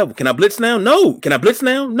next level. Can I blitz now? No. Can I blitz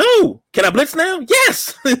now? No. Can I blitz now?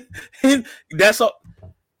 Yes. That's all.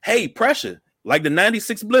 Hey, pressure. Like the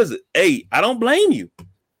 96 Blizzard. Hey, I don't blame you.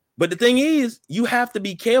 But the thing is, you have to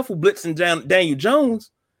be careful blitzing Daniel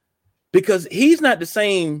Jones because he's not the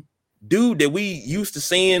same dude that we used to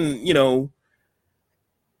seeing, he'll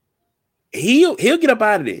get up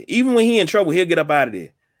out of there. Even when he in trouble, he'll get up out of there.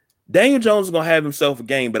 Daniel Jones is going to have himself a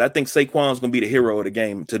game, but I think Saquon's going to be the hero of the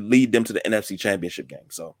game to lead them to the NFC Championship game.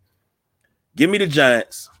 So Give me the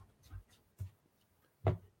Giants.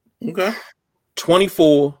 Okay.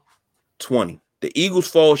 24-20. The Eagles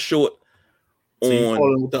fall short So you on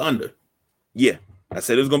falling with the under. Yeah, I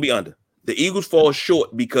said it was gonna be under. The Eagles fall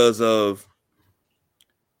short because of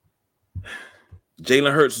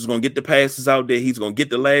Jalen Hurts is gonna get the passes out there. He's gonna get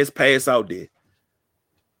the last pass out there,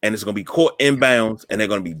 and it's gonna be caught inbounds, and they're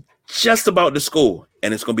gonna be just about to score,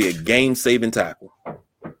 and it's gonna be a game-saving tackle.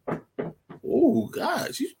 Oh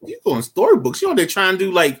gosh, you going storybooks? You know they're trying to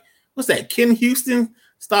do like what's that? Ken Houston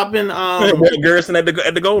stopping Garrison at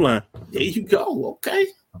the goal line. There you go. Okay.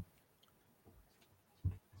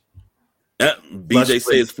 BJ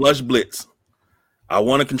says flush blitz. I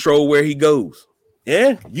want to control where he goes.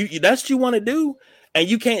 Yeah, that's what you want to do, and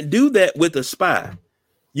you can't do that with a spy.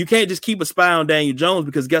 You can't just keep a spy on Daniel Jones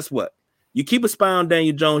because guess what? You keep a spy on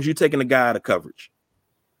Daniel Jones, you're taking a guy out of coverage.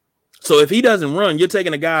 So if he doesn't run, you're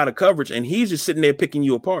taking a guy out of coverage, and he's just sitting there picking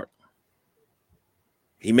you apart.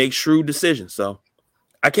 He makes shrewd decisions. So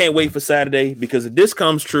I can't wait for Saturday because if this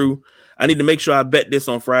comes true, I need to make sure I bet this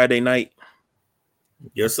on Friday night.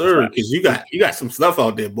 Yes, sir. Because you got some stuff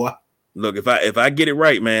out there, boy. Look, if I get it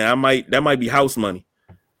right, man, that might be house money.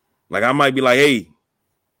 Like I might be like, hey,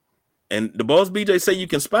 and the boss BJ say you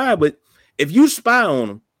can spy, but if you spy on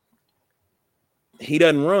him, he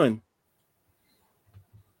doesn't run.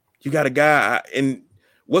 You got a guy, and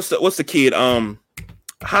what's the kid?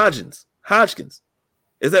 Hodgins.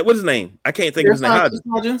 Is that what's his name? I can't think of his name.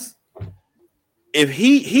 Hodgins. If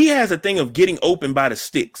he has a thing of getting open by the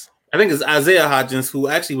sticks. I think it's Isaiah Hodgins, who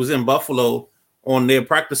actually was in Buffalo on their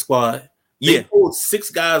practice squad. They pulled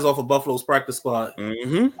 6 guys off of Buffalo's practice squad.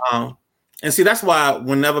 Mm-hmm. And see, that's why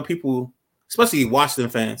whenever people, especially Washington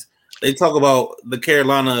fans, they talk about the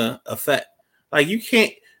Carolina effect. Like you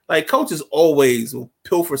can't, like coaches always will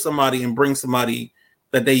pilfer somebody and bring somebody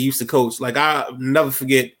that they used to coach. Like I'll never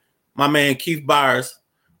forget my man Keith Byers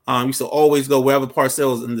used to always go wherever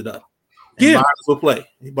Parcells ended up. And Byers would play.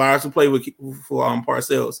 Byers would play for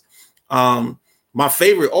Parcells. My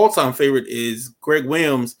all-time favorite is Greg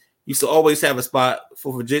Williams. Used to always have a spot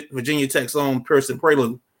for Virginia Tech's own Pearson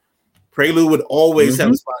Prelude. Prelude would always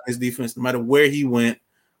have a spot in his defense, no matter where he went.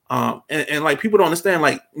 And like people don't understand,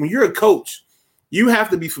 like when you're a coach, you have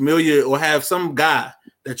to be familiar or have some guy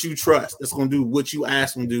that you trust that's going to do what you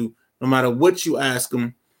ask him to do, no matter what you ask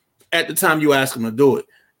him at the time you ask him to do it.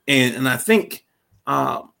 And I think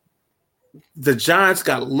the Giants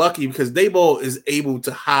got lucky because Daboll is able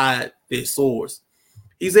to hide their sores.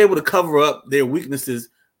 He's able to cover up their weaknesses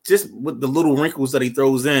just with the little wrinkles that he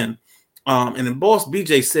throws in. And then boss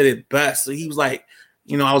BJ said it best. So he was like,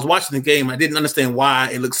 I was watching the game. I didn't understand why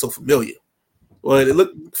it looked so familiar. Well, it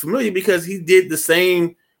looked familiar because he did the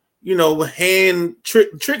same, hand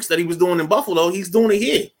tricks that he was doing in Buffalo. He's doing it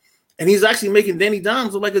here. And he's actually making Danny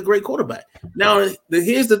Dimes look like a great quarterback. Now,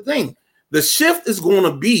 here's the thing. The shift is going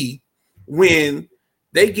to be when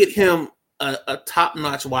they get him a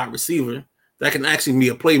top-notch wide receiver that can actually be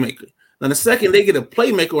a playmaker. Now, the second they get a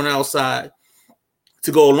playmaker on the outside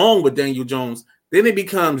to go along with Daniel Jones, then it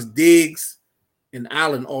becomes Diggs and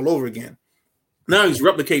Allen all over again. Now he's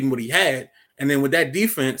replicating what he had. And then with that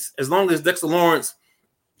defense, as long as Dexter Lawrence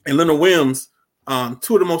and Leonard Williams, 2 of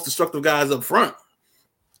the most destructive guys up front,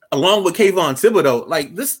 along with Kayvon Thibodeau,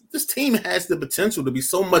 like this team has the potential to be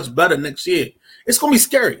so much better next year. It's going to be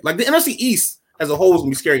scary. Like the NFC East as a whole is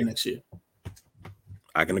going to be scary next year.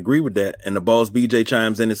 I can agree with that. And the boss BJ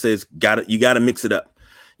chimes in and says, you got to mix it up.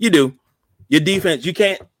 You do. Your defense, you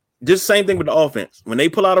can't. Just same thing with the offense. When they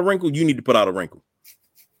pull out a wrinkle, you need to pull out a wrinkle.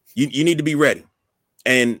 You need to be ready.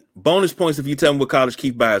 And bonus points if you tell them what college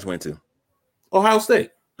Keith Byers went to. Ohio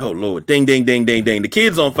State. Oh, Lord. Ding, ding, ding, ding, ding. The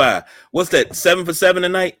kid's on fire. What's that, 7 for 7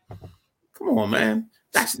 tonight? Come on, man.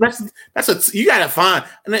 That's you got to find.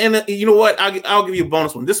 And you know what? I'll give you a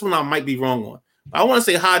bonus one. This one I might be wrong on. I want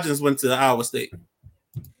to say Hodgins went to Iowa State.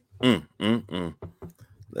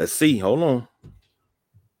 Let's see. Hold on.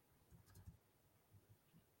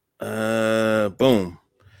 Boom.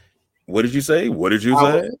 What did you say?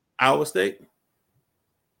 Iowa State.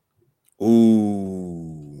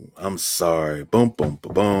 Ooh, I'm sorry. Boom, boom,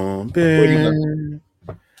 boom, boom.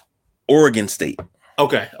 Oregon State.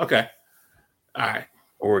 Okay. All right.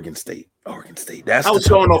 Oregon State. I was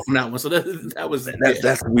showing off on that one. So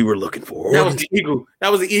that's what we were looking for. That was the ego.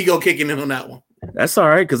 That was the ego kicking in on that one. That's all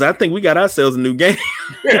right, because I think we got ourselves a new game.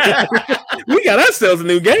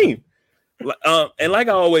 And like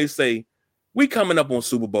I always say, we coming up on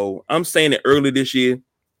Super Bowl. I'm saying it early this year.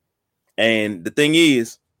 And the thing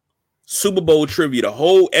is, Super Bowl trivia,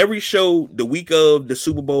 every show, the week of the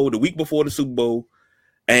Super Bowl, the week before the Super Bowl,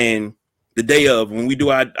 and the day of when we do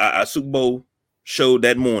our Super Bowl show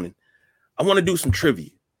that morning. I want to do some trivia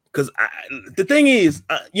because the thing is,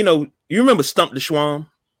 you remember Stump the Schwam?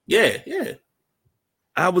 Yeah.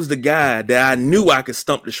 I was the guy that I knew I could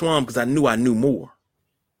stump the Schwam because I knew more.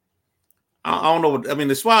 I don't know. I mean,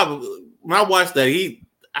 the Schwab. When I watched that,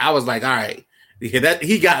 I was like, all right, that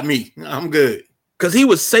he got me. I'm good. Because he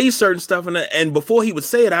would say certain stuff, and before he would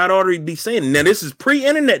say it, I'd already be saying it. Now, this is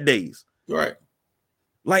pre-internet days. Right.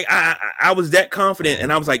 Like, I was that confident,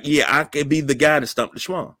 and I was like, yeah, I could be the guy to stump the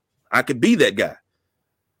Schwam. I could be that guy.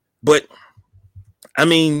 But, I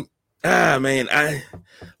mean, man, I'm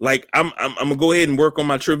going to go ahead and work on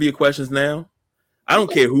my trivia questions now. I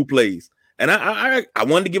don't care who plays. And I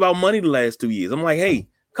wanted to give out money the last 2 years. I'm like, hey,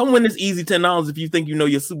 come win this easy $10 if you think you know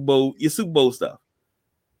your Super Bowl stuff.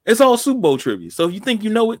 It's all Super Bowl trivia. So if you think you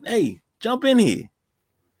know it, hey, jump in here.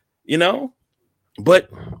 But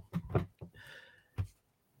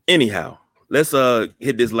anyhow, let's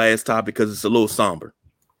hit this last topic because it's a little somber.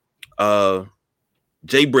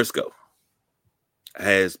 Jay Briscoe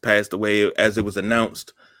has passed away as it was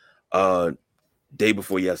announced day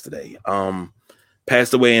before yesterday.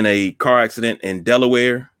 Passed away in a car accident in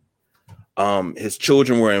Delaware. His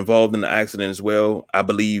children were involved in the accident as well. I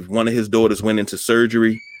believe one of his daughters went into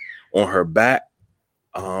surgery on her back.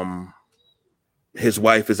 His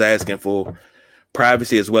wife is asking for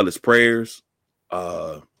privacy as well as prayers.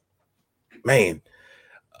 Man,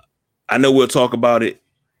 I know we'll talk about it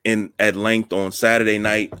at length on Saturday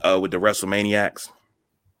night with the WrestleManiacs.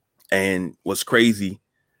 And what's crazy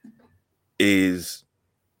is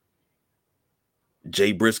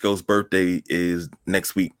Jay Briscoe's birthday is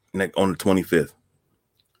next week, on the 25th.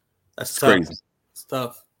 That's crazy. It's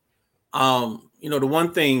tough. The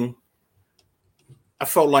one thing I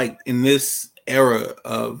felt like in this era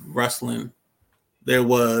of wrestling, there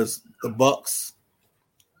was the Bucks,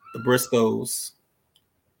 the Briscoes,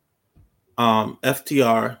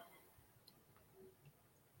 FTR,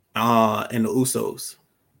 and the Usos.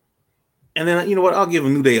 And then, you know what? I'll give a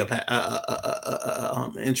New Day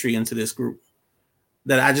entry into this group.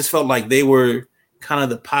 That I just felt like they were kind of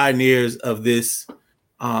the pioneers of this.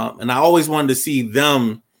 And I always wanted to see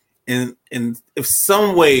them in if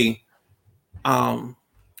some way, and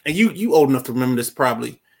you old enough to remember this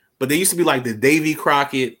probably, but they used to be like the Davy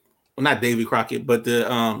Crockett, well, not Davy Crockett, but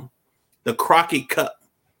the Crockett Cup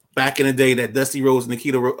back in the day that Dusty Rhodes and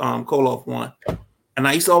Nikita Koloff won. And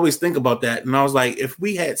I used to always think about that. And I was like, if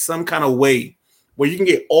we had some kind of way where you can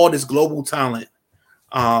get all this global talent,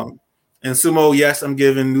 and sumo, yes, I'm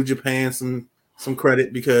giving New Japan some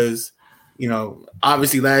credit because,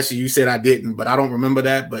 obviously last year you said I didn't, but I don't remember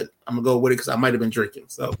that. But I'm gonna go with it because I might have been drinking.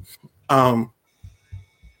 So,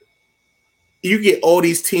 you get all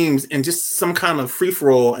these teams and just some kind of free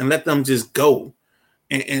for all and let them just go,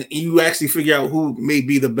 and you actually figure out who may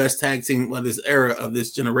be the best tag team of this era of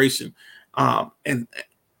this generation. And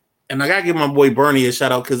I gotta give my boy Bernie a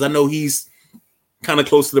shout out because I know he's kind of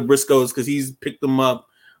close to the Briscoes because he's picked them up.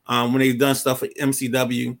 When they've done stuff at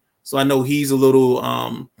MCW. So I know he's a little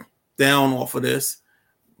down off of this.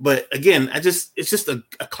 But again, it's just a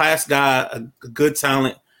class guy, a good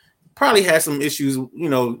talent. Probably has some issues,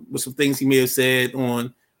 with some things he may have said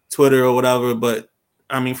on Twitter or whatever. But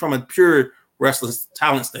I mean, from a pure wrestling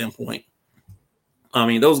talent standpoint, I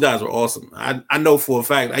mean, those guys were awesome. I know for a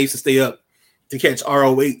fact I used to stay up to catch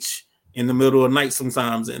ROH in the middle of the night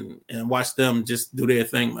sometimes and watch them just do their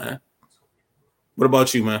thing, man. What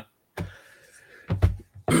about you, man?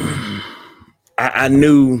 I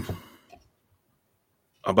knew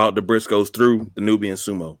about the Briscoes through the Nubian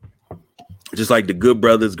Sumo. Just like the Good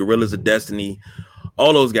Brothers, Gorillas of Destiny,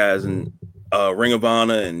 all those guys, and Ring of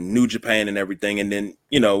Honor and New Japan and everything. And then,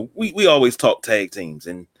 we always talk tag teams.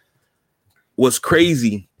 And what's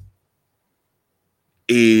crazy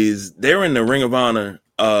is they're in the Ring of Honor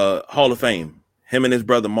Hall of Fame. Him and his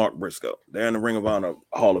brother, Mark Briscoe. They're in the Ring of Honor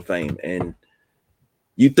Hall of Fame. And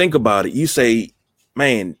you think about it, you say,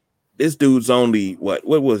 man, this dude's only what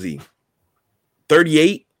was he?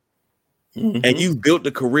 38? Mm-hmm. And you've built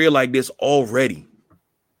a career like this already.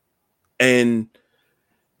 And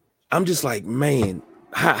I'm just like, man,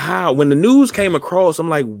 how when the news came across, I'm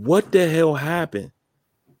like, what the hell happened?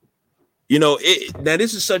 Now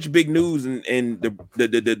this is such big news, and the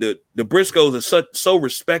Briscoes are so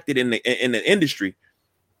respected in the industry.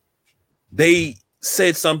 They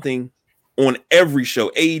said something on every show.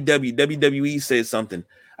 AEW, WWE said something.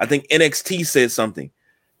 I think NXT said something.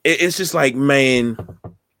 It's just like, man,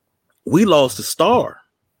 we lost a star.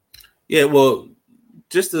 Yeah, well,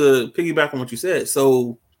 just to piggyback on what you said,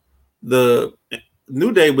 so the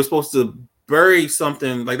New Day was supposed to bury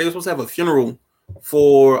something, like they were supposed to have a funeral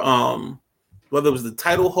for whether it was the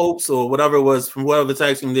Title Hopes or whatever it was from whatever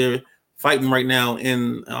tag team they're fighting right now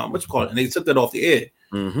in what you call it, and they took that off the air.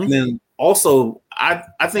 Mm-hmm. And then also, I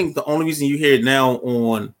think the only reason you hear it now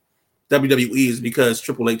on WWE is because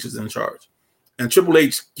Triple H is in charge, and Triple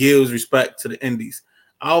H gives respect to the indies.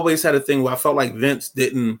 I always had a thing where I felt like Vince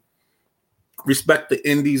didn't respect the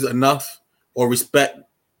indies enough, or respect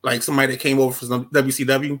like somebody that came over from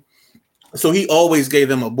WCW. So he always gave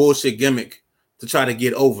them a bullshit gimmick to try to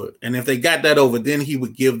get over. And if they got that over, then he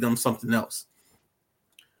would give them something else.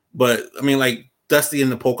 But I mean, like Dusty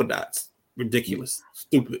and the Polka Dots, ridiculous,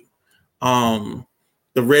 stupid. The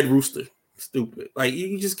Red Rooster, stupid. Like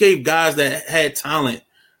you just gave guys that had talent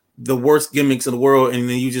the worst gimmicks in the world, and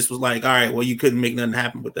then you just was like, all right, well, you couldn't make nothing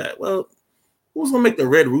happen with that. Well, who's gonna make the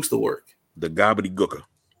Red Rooster work? The gobbledygooker.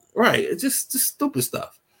 Right. It's just stupid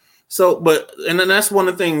stuff. So, and then that's one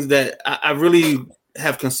of the things that I really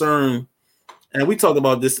have concern, and we talked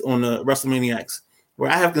about this on the WrestleManiacs,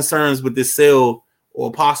 where I have concerns with this sale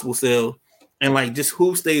or possible sale, and like just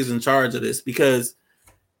who stays in charge of this, because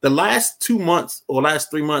the last 2 months or last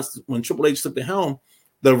 3 months when Triple H took the helm,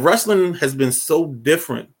 the wrestling has been so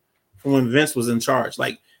different from when Vince was in charge.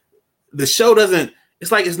 Like the show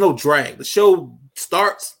it's like it's no drag. The show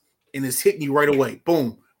starts and it's hitting you right away.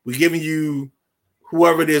 Boom. We're giving you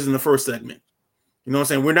whoever it is in the first segment. You know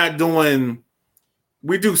what I'm saying?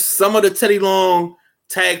 We do some of the Teddy Long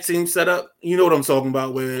tag team setup. You know what I'm talking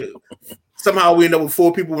about, where somehow we end up with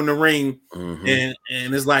 4 people in the ring, mm-hmm.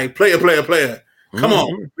 and it's like player. Come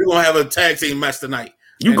on, we're gonna have a tag team match tonight.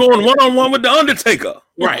 You going one-on-one with the Undertaker.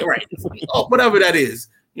 Right. Oh, whatever that is.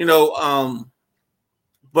 You know,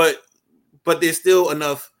 but there's still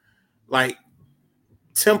enough like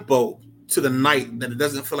tempo to the night that it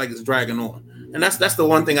doesn't feel like it's dragging on, and that's the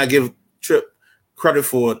one thing I give Trip credit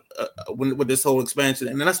for with this whole expansion,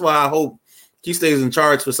 and that's why I hope he stays in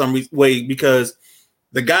charge for some way, because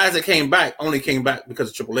the guys that came back only came back because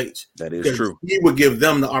of Triple H. That is true. He would give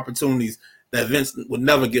them the opportunities that Vince would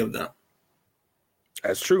never give them.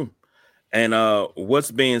 That's true. And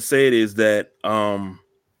what's being said is that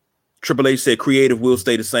Triple H said creative will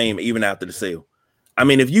stay the same even after the sale. I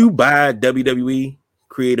mean, if you buy WWE,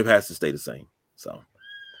 creative has to stay the same. So,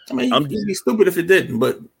 I mean, it'd be stupid if it didn't,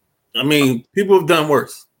 but I mean, people have done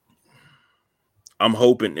worse. I'm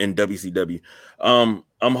hoping in WCW. I'm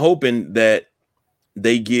hoping that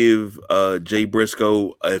they give Jay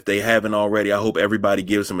Briscoe, if they haven't already, I hope everybody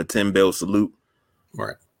gives him a 10-bell salute.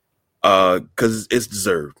 Right. Because it's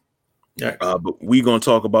deserved. Yeah. But we're going to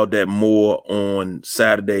talk about that more on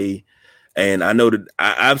Saturday. And I know that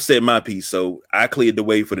I've said my piece, so I cleared the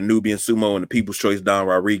way for the Nubian Sumo and the People's Choice Don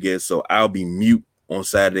Rodriguez. So I'll be mute on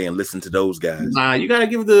Saturday and listen to those guys. Nah, you gotta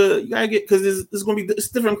get because it's gonna be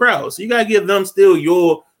different crowds. So you gotta give them still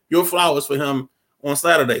your flowers for him on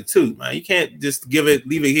Saturday too, man. You can't just leave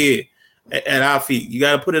it here at our feet. You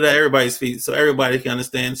gotta put it at everybody's feet so everybody can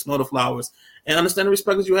understand, smell the flowers, and understand the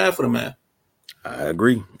respect that you have for the man. I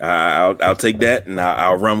agree. I'll take that and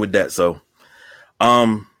I'll run with that. So,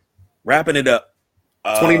 wrapping it up.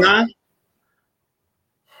 29.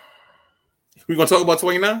 We gonna talk about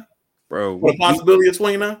 29, bro? The possibility of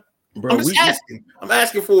 29, bro. I'm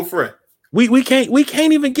asking for a friend. We can't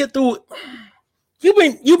even get through it.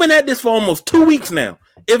 You've been at this for almost 2 weeks now,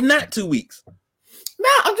 if not 2 weeks. No,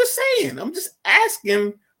 I'm just saying. I'm just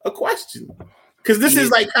asking a question. Because this is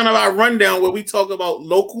like kind of our rundown where we talk about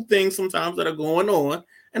local things sometimes that are going on.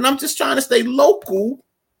 And I'm just trying to stay local,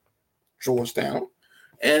 Georgetown.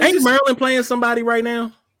 And ain't Maryland playing somebody right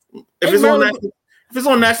now? If it's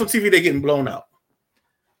on national TV, they're getting blown out.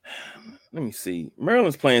 Let me see.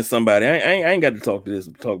 Maryland's playing somebody. I ain't got to talk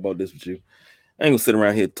about this with you. I ain't gonna sit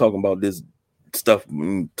around here talking about this stuff,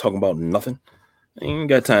 talking about nothing. I ain't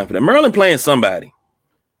got time for that. Maryland playing somebody.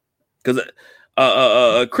 Because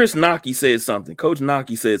Chris Nocky said something. Coach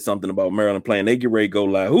Nocky said something about Maryland playing. They get ready to go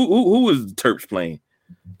live. Who is the Terps playing?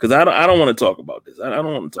 Because I don't want to talk about this. I don't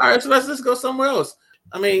want to talk. All right, so let's just go somewhere else.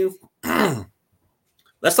 I mean,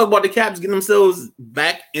 let's talk about the Caps getting themselves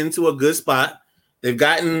back into a good spot. They've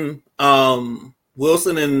gotten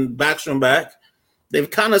Wilson and Backstrom back. They've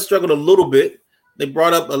kind of struggled a little bit. They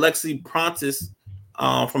brought up Alexi Prontis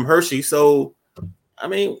from Hershey. So, I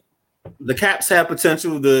mean, the Caps have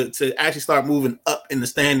potential to actually start moving up in the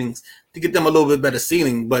standings to get them a little bit better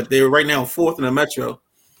ceiling, but they're right now 4th in the Metro.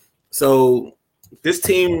 So this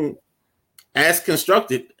team, as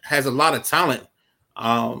constructed, has a lot of talent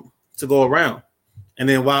to go around. And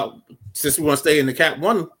then since we want to stay in the Cap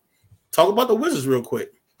 1, talk about the Wizards real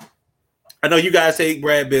quick. I know you guys hate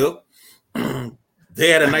Brad Bill. They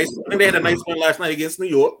had a nice win last night against New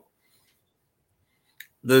York.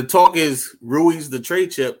 The talk is Rui's the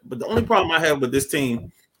trade chip, but the only problem I have with this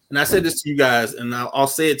team and I said this to you guys, and I'll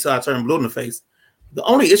say it till I turn blue in the face. The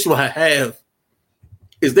only issue I have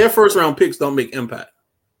is their first round picks don't make impact.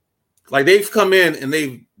 Like they've come in and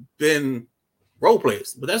they've been role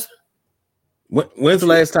players, but that's when's the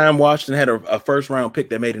last time Washington had a first round pick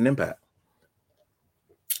that made an impact?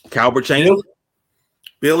 Calbert Chaney,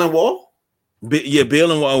 Bill and Wall.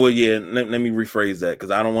 Bill and Wall. Well, yeah. Let me rephrase that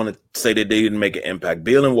because I don't want to say that they didn't make an impact.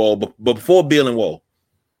 Bill and Wall, but before Bill and Wall,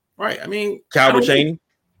 right? I mean, Calbert Chaney,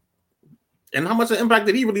 and how much of an impact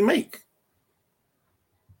did he really make?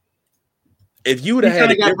 If you would have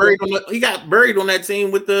had, he got buried on that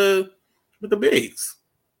team with the bigs.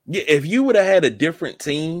 Yeah, if you would have had a different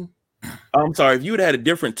team, I'm sorry, if you would have had a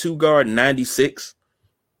different 2-guard in 96,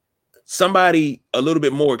 somebody a little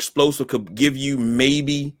bit more explosive could give you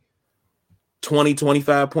maybe 20,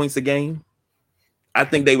 25 points a game. I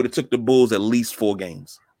think they would have took the Bulls at least 4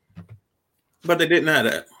 games. But they didn't have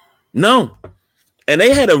that. No. And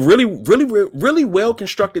they had a really, really, really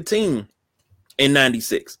well-constructed team in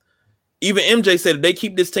 96. Even MJ said if they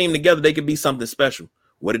keep this team together, they could be something special.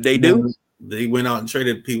 What did they do? They went out and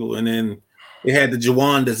traded people, and then they had the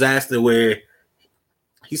Juwan disaster where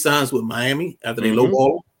he signs with Miami after they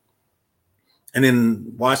lowball him. And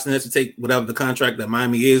then Washington has to take whatever the contract that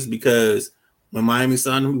Miami is because when Miami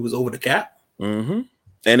signed him, he was over the cap. And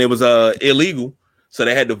it was illegal. So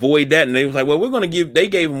they had to void that. And they was like, well, we're going to they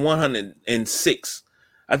gave him 106.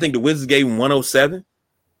 I think the Wizards gave him 107.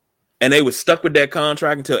 And they were stuck with that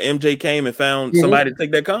contract until MJ came and found somebody to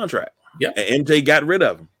take that contract. Yeah. And MJ got rid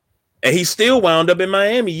of him. And he still wound up in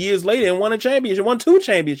Miami years later and won a championship, won 2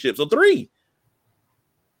 championships or 3.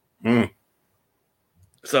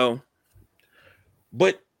 So,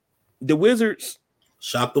 but the Wizards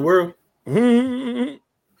shocked the world. And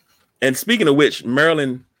speaking of which,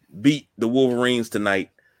 Maryland beat the Wolverines tonight,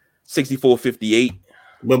 64-58.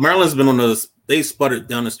 But Maryland's been they sputtered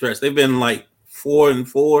down the stretch. They've been like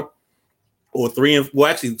 4-4 or 3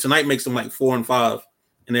 well, actually tonight makes them like 4-5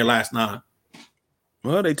 in their last 9.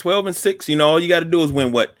 Well, they 12-6. You know, all you got to do is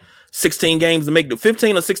win 16 games to make the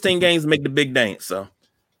 15 or 16 games to make the big dance. So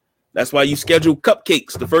that's why you schedule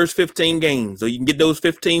cupcakes the first 15 games. So you can get those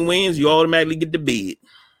 15 wins, you automatically get the bid. You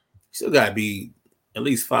still got to be at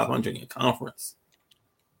least 500 in your conference.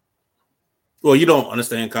 Well, you don't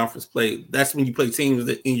understand conference play. That's when you play teams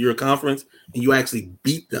in your conference and you actually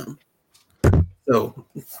beat them. So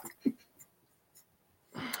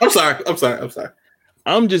I'm sorry.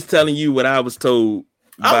 I'm just telling you what I was told.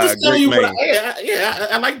 I'm just telling you what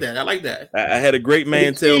I like that. I like that. I had a great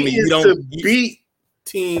man tell me you don't beat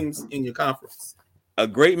teams in your conference. A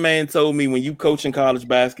great man told me when you coach in college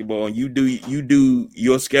basketball and you do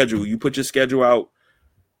your schedule, you put your schedule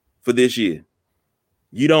for this year.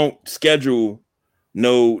 You don't schedule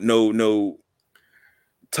no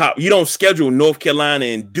top. You don't schedule North Carolina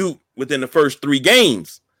and Duke within the first 3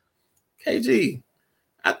 games. KG,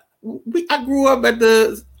 I grew up at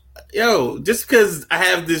just because I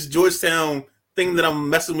have this Georgetown thing that I'm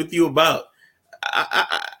messing with you about.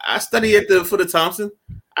 I study for the Thompson.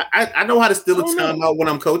 I know how to steal a timeout when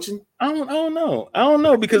I'm coaching. I don't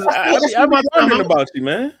know because I be wondering about you,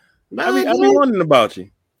 man. I be wondering about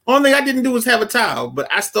you. Only thing I didn't do was have a towel,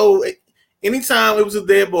 but I stole it. Anytime it was a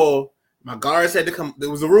dead ball, my guards had to come. There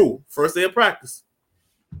was a rule. First day of practice.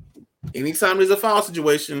 Anytime there's a foul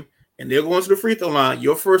situation and they're going to the free throw line,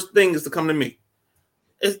 your first thing is to come to me.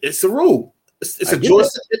 It's a rule. It's a George.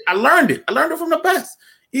 I learned it. I learned it from the best.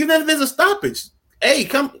 Even if there's a stoppage, hey,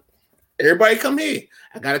 everybody come here.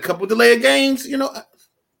 I got a couple delay of games.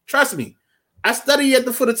 Trust me. I study at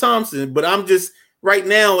the foot of Thompson, but I'm just right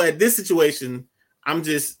now at this situation. I'm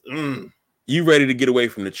just You ready to get away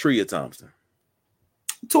from the tree of Thompson?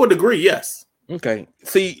 To a degree, yes. Okay.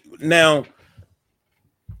 See now,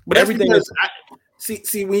 but everything is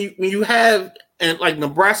see when you have and like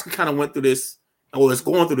Nebraska kind of went through this, or is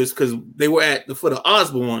going through this because they were at the foot of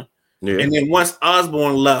Osborne, and then once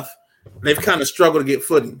Osborne left, they've kind of struggled to get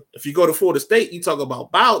footing. If you go to Florida State, you talk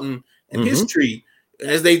about Bowden and his tree.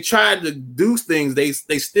 As they tried to do things, they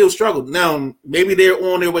still struggled. Now, maybe they're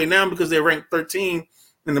on their way now because they're ranked 13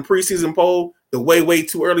 in the preseason poll, the way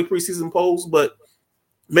too early preseason polls, but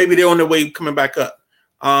maybe they're on their way coming back up.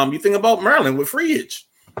 You think about Maryland with Freehage.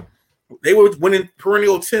 They were winning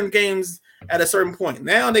perennial 10 games at a certain point.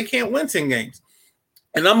 Now they can't win 10 games.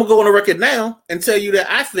 And I'm going to go on the record now and tell you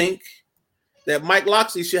that I think that Mike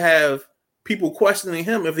Locksley should have people questioning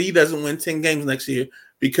him if he doesn't win 10 games next year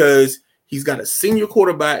because he's got a senior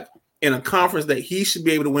quarterback in a conference that he should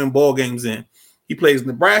be able to win ball games in. He plays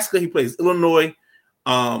Nebraska. He plays Illinois.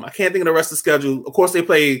 I can't think of the rest of the schedule. Of course, they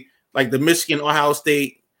play like the Michigan, Ohio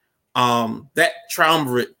State, that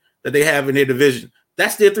triumvirate that they have in their division.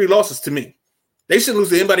 That's their 3 losses to me. They should lose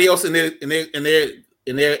to anybody else in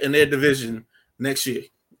their division next year.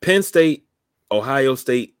 Penn State, Ohio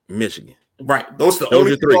State, Michigan. Right. Those are the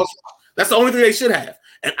only 3 losses. That's the only 3 they should have.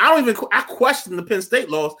 And I question the Penn State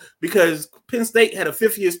loss because Penn State had a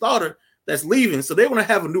 5th-year starter that's leaving, so they want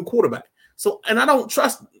to have a new quarterback. So, and I don't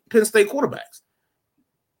trust Penn State quarterbacks.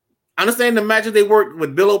 I understand the magic they worked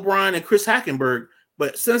with Bill O'Brien and Chris Hackenberg,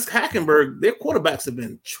 but since Hackenberg, their quarterbacks have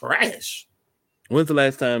been trash. When's the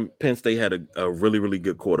last time Penn State had a really, really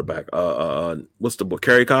good quarterback? What's the boy?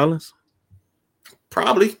 Kerry Collins?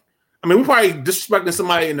 Probably. I mean, we're probably disrespecting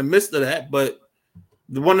somebody in the midst of that, but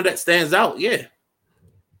the one that stands out, yeah.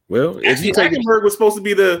 Well, if you Hackenberg was supposed to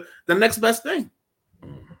be the next best thing.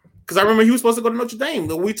 Because I remember he was supposed to go to Notre Dame.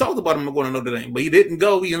 We talked about him going to Notre Dame, but he didn't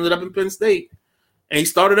go. He ended up in Penn State, and he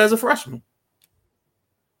started as a freshman.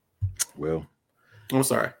 Well, I'm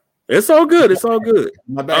sorry. It's all good. It's all good.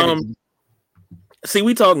 My bad. See,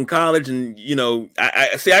 we talking college, and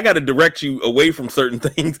I see. I got to direct you away from certain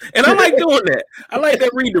things, and I like doing that. I like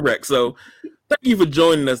that redirect. So, thank you for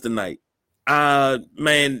joining us tonight.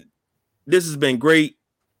 Man, this has been great.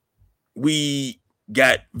 We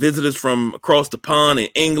got visitors from across the pond in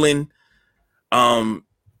England.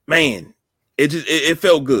 Man, it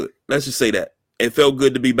felt good. Let's just say that it felt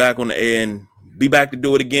good to be back on the air and be back to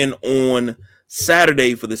do it again on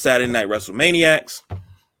Saturday for the Saturday Night WrestleManiacs.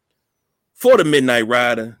 For the Midnight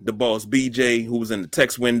Rider, the boss BJ, who was in the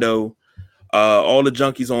text window, all the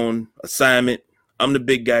junkies on assignment. I'm the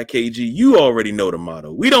big guy KG. You already know the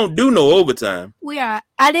motto. We don't do no overtime. We are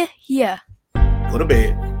out of here. Go to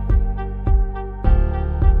bed.